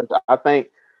be at a church. I think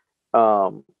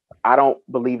I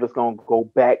don't believe it's gonna go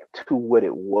back to what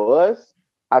it was.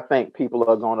 I think people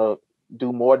are gonna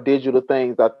do more digital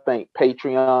things. I think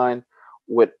Patreon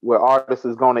where artists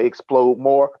is gonna explode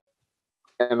more.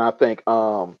 And I think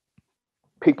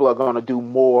people are gonna do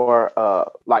more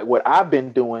like what I've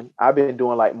been doing. I've been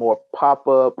doing like more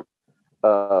pop-up.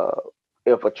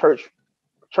 If a church,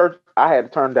 I had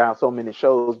to turn down so many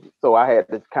shows, so I had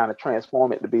to kind of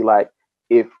transform it to be like,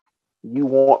 if you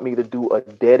want me to do a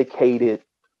dedicated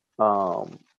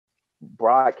broadcast,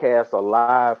 a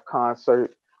live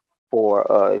concert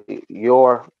for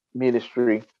your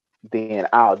ministry, then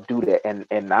I'll do that.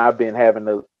 And I've been having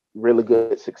a really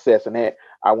good success in that.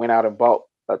 I went out and bought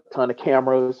a ton of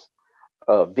cameras,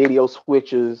 video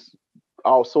switches,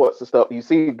 all sorts of stuff. You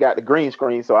see, you got the green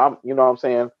screen, so I'm, you know what I'm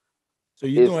saying. So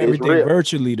you're doing everything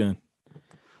virtually then?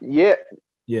 Yeah.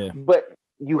 But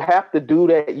you have to do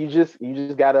that. You just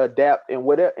gotta adapt and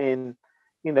whatever. And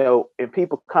and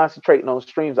people concentrating on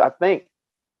streams. I think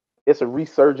it's a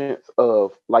resurgence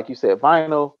of, like you said,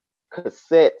 vinyl,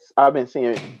 cassettes. I've been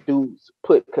seeing dudes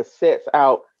put cassettes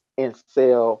out and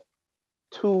sell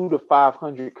 200 to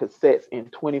 500 cassettes in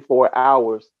 24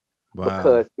 hours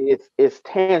because it's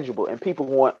tangible, and people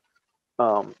want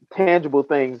tangible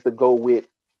things to go with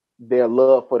their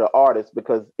love for the artist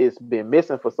because it's been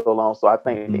missing for so long. So I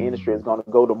think the industry is going to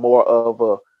go to more of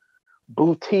a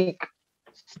boutique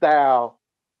style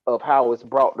of how it's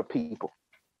brought to people.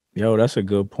 Yo, that's a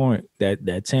good point.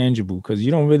 That tangible, because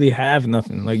you don't really have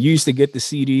nothing. Like you used to get the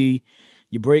CD,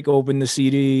 you break open the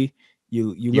CD,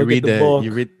 you look at the book,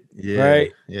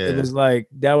 right? Yeah. It was like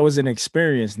that was an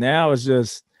experience. Now it's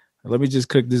just, let me just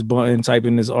click this button, type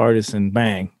in this artist, and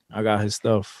bang, I got his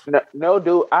stuff. No,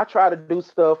 dude, I try to do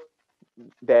stuff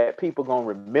that people gonna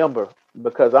remember,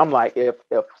 because I'm like, if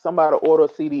somebody order a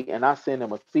CD and I send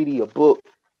them a CD, a book,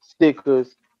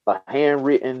 stickers, a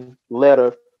handwritten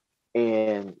letter,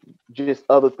 and just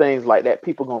other things like that.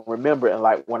 People gonna remember. And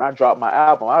like when I dropped my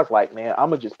album, I was like, man, I'm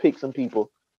gonna just pick some people,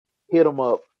 hit them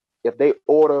up. If they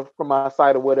order from my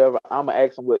site or whatever, I'm gonna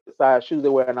ask them what size shoes they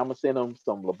wear, and I'm gonna send them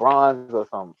some LeBrons or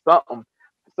something.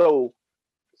 So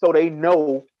they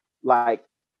know, like,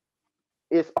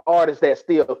 it's artists that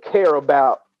still care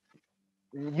about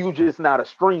you, just not a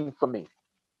stream for me.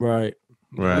 Right.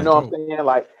 You know what I'm saying?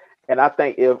 Like, and I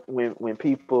think when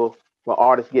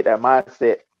artists get that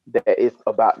mindset that it's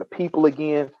about the people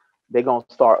again, they're gonna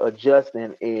start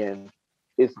adjusting, and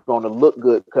it's gonna look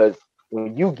good. Because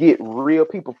when you get real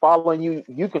people following you,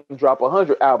 you can drop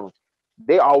 100 albums.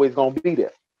 They always gonna be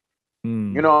there.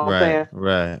 You know what I'm saying?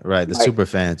 Right. The super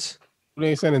fans. You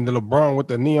ain't sending the LeBron with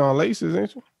the neon laces,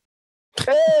 ain't you?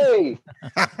 Hey,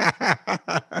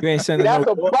 you ain't sending that's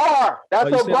a bar.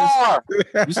 That's a bar.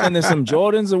 You sending some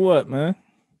Jordans or what, man?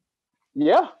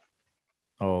 Yeah.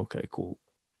 Oh, okay, cool.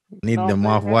 Need them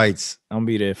off whites. I'll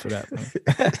be there for that, man.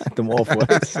 Them off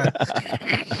whites.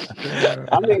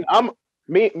 I mean,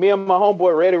 me and my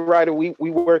homeboy Ready Rider, we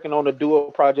working on a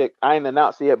duo project. I ain't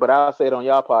announced it yet, but I'll say it on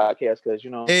y'all podcast because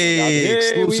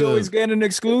hey, we always getting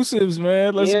exclusives,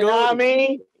 man. Let's go. You know what I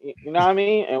mean? You know what I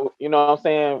mean? And you know what I'm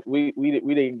saying? We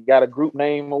didn't got a group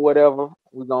name or whatever.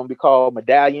 We're gonna be called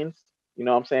Medallions. You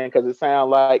know what I'm saying? Because it sounds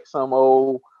like some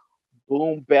old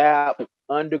boom bap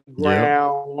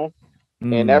underground,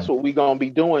 and that's what we're gonna be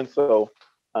doing. So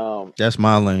that's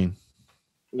my lane.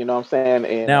 You know what I'm saying?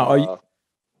 And now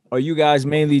are you guys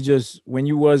mainly just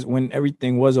when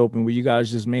everything was open, were you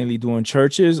guys just mainly doing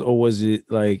churches, or was it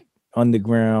like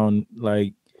underground,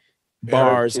 like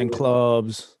bars and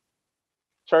clubs?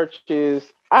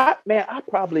 Churches. I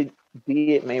probably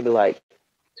did maybe like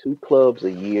 2 clubs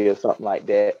a year or something like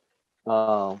that.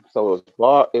 So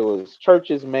it was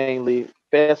churches mainly,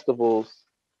 festivals,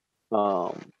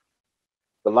 a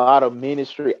lot of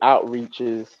ministry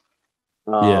outreaches,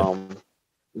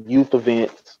 youth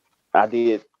events. I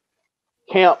did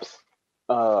camps.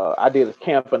 I did a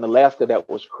camp in Alaska that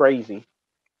was crazy.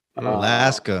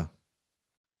 Alaska.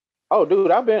 Oh,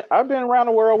 dude, I've been around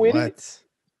the world with it.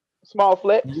 Small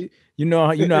flex. You know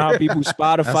how people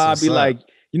Spotify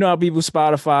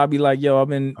be like, yo,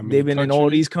 they've been in all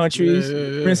these countries.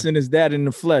 BRINSON is that in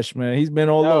the flesh, man. He's been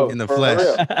all over in the flesh.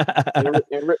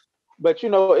 But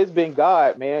it's been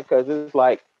God, man, because it's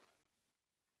like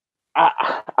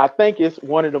I think it's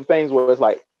one of them things where it's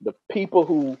like the people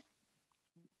who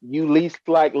you least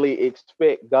likely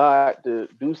expect God to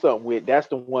do something with, that's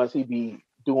the ones he be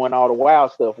doing all the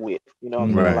wild stuff with. You know what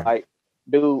I'm saying? Like,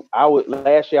 dude,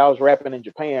 last year I was rapping in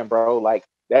Japan, bro. Like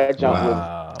that jump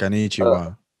was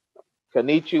Konnichiwa.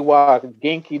 Konnichiwa,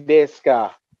 Genki desu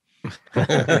ka.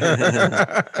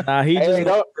 Nah, he just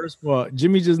know the first part.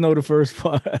 Jimmy just know the first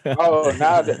part. Oh,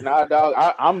 nah, dog.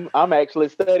 I'm actually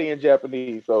studying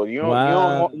Japanese, so you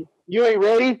ain't ready. You ain't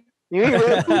ready. Hit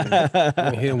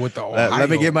him with the let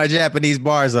me get my Japanese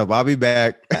bars up. I'll be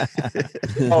back.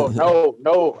 Oh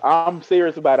no, I'm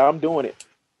serious about it. I'm doing it.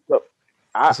 So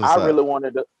I really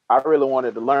wanted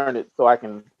to learn it so I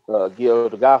can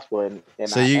give the gospel and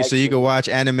so you can watch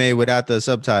anime without the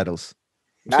subtitles.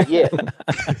 Not yet.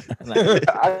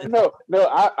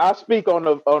 I speak on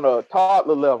a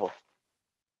toddler level.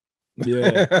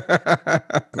 Yeah.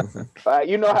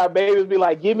 You know how babies be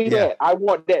like, give me that. I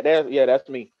want that. That's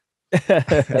me.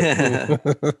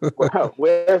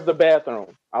 Where's the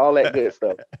bathroom? All that good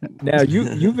stuff. Now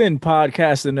you've been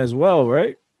podcasting as well,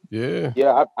 right? Yeah.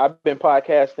 I've been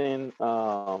podcasting.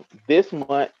 This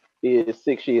month is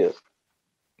 6 years.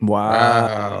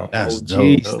 Wow. That's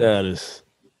dope. Status.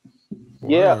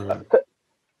 Yeah.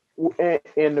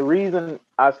 And the reason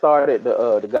I started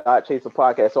the God Chaser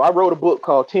podcast, so I wrote a book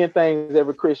called 10 Things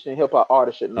Every Christian Hip Hop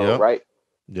Artist Should Know, right?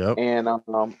 Yep. And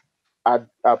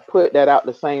I put that out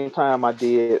the same time I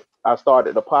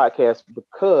started the podcast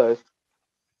because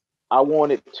I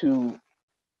wanted to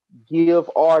give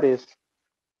artists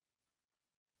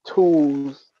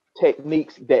tools,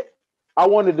 techniques that I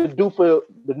wanted to do for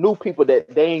the new people that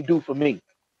they ain't do for me.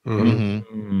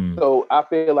 Mm-hmm. So I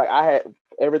feel like I had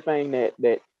everything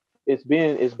that it's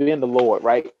been the Lord,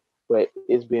 right? But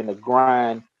it's been a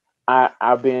grind.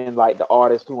 I've been like the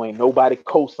artist who ain't nobody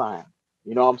co-sign.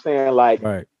 You know what I'm saying? Like,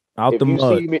 right. Out the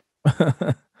mud. See me,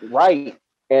 right.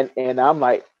 And I'm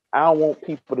like, I don't want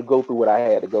people to go through what I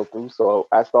had to go through. So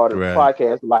I started a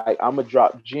podcast. Like, I'm gonna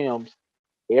drop gems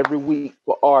every week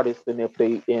for artists, and if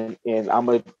they and I'm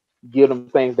gonna give them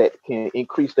things that can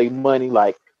increase their money,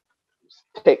 like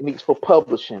techniques for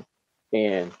publishing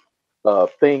and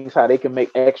things how they can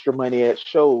make extra money at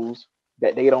shows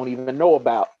that they don't even know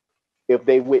about if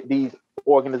they with these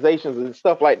organizations and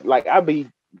stuff like I be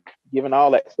giving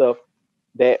all that stuff.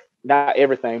 That not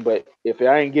everything, but if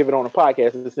I ain't give it on a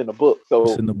podcast, it's in the book. So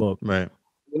it's in the book, right?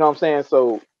 You know what I'm saying?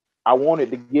 So I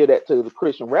wanted to give that to the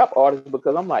Christian rap artists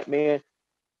because I'm like, man,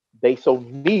 they so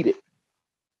needed.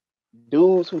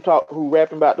 Dudes who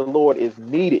rapping about the Lord is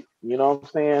needed. You know what I'm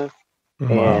saying?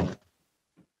 Wow.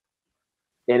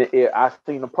 And I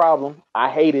seen the problem. I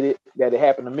hated it that it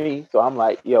happened to me. So I'm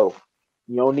like, yo,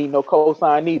 you don't need no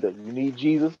cosign either. You need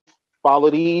Jesus. Follow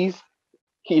these.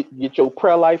 Get your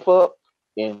prayer life up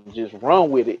and just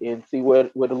run with it and see where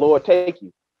the Lord take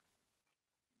you.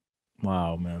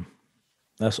 Wow, man.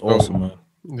 That's awesome, man.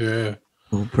 Yeah.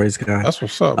 Oh, praise God. That's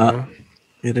what's up, man.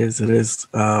 It is. Wait,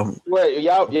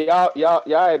 y'all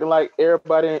acting like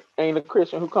everybody ain't a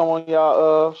Christian who come on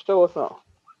y'all show or something.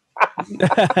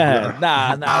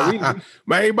 Nah.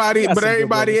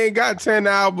 Everybody ain't got 10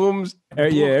 albums.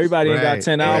 Yeah, everybody ain't got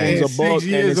 10 albums, a book, 6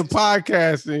 years of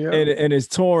podcasting, and it's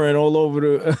touring all over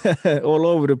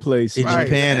the place. In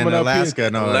Japan and Alaska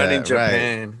and all learning that.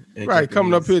 Japan. Right,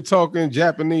 coming up here talking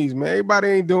Japanese, man. Everybody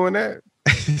ain't doing that.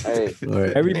 Hey,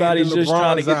 everybody's just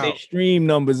trying to get their stream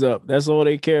numbers up. That's all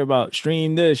they care about.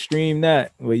 Stream this, stream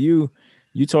that. Well, you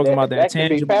talking about that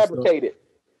tangible can be fabricated. Stuff.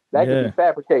 That can be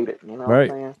fabricated. You know what I'm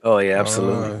saying? Oh yeah,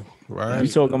 absolutely. Right. You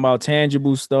talking about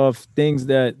tangible stuff, things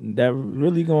that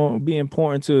really gonna be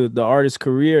important to the artist's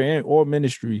career or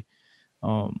ministry.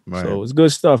 So it's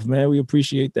good stuff, man. We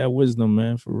appreciate that wisdom,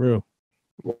 man, for real.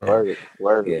 Word.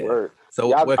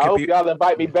 So I hope y'all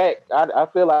invite me back. I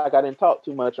feel like I didn't talk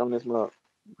too much on this month.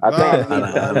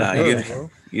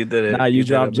 You did it. Nah, you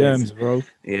dropped gems, bro.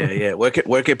 Yeah.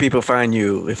 Where can people find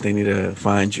you if they need to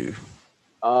find you?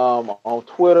 On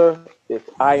Twitter, it's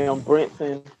I am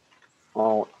Bryson.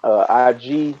 On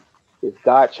IG, it's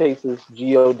God Chasers,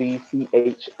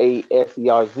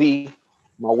 GODCHASERZ.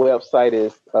 My website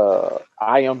is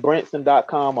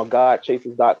iambrinson.com or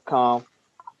godchasers.com.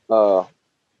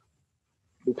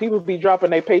 Do people be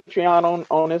dropping their Patreon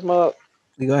on this mug?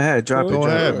 Go ahead, drop it. Go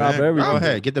ahead, man. Go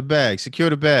ahead, get the bag, secure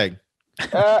the bag.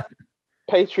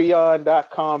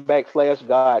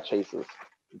 Patreon.com/God Chasers.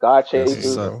 God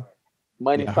Chasers.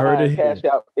 Money fine, cash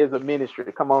out is a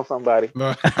ministry. Come on, somebody. We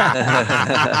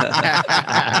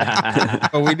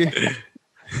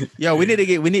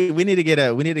need to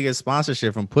get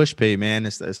sponsorship from PushPay,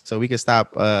 man, so we can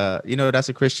stop. That's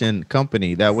a Christian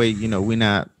company. That way, we're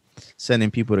not sending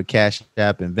people to Cash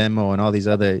App and Venmo and all these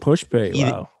other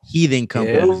PushPay heathen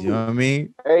companies. You know what I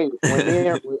mean? Hey,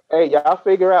 y'all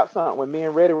figure out something. When me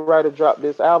and Ready Writer drop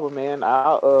this album, man,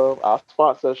 I'll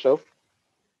sponsor a show.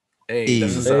 Hey,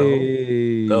 this is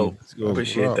dope.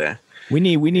 Appreciate that. We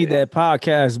need that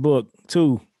podcast book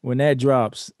too when that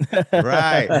drops.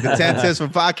 Right. The 10 tips for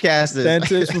podcasters. 10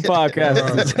 tips for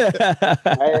podcasters.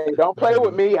 Hey, don't play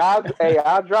with me. I'll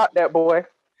drop that, boy.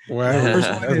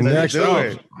 Well, next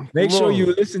up. Make sure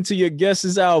you listen to your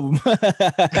guest's album.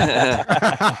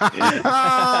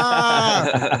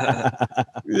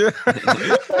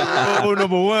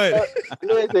 Number one.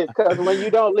 Listen, because when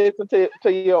you don't listen to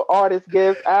your artist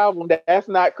guest album, that's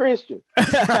not Christian.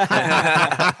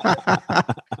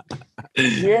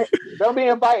 Yeah, don't be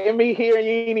inviting me here and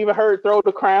you ain't even heard Throw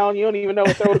the Crown. You don't even know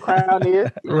what Throw the Crown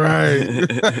is. Right.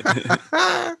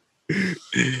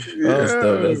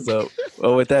 That's dope.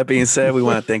 Well, with that being said, we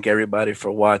want to thank everybody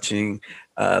for watching,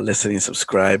 listening,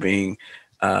 subscribing.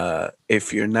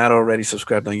 If you're not already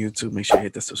subscribed on YouTube, make sure you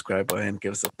hit the subscribe button,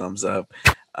 give us a thumbs up.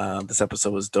 This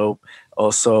episode was dope.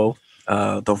 Also,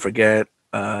 don't forget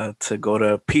to go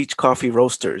to Peach Coffee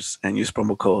Roasters and use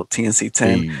promo code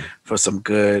TNC10 for some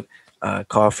good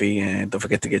coffee. And don't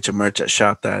forget to get your merch at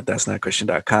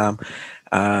shop.that'snotchristian.com.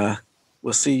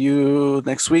 We'll see you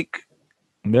next week.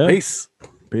 Yeah. Peace.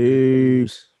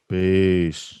 Peace.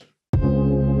 Peace.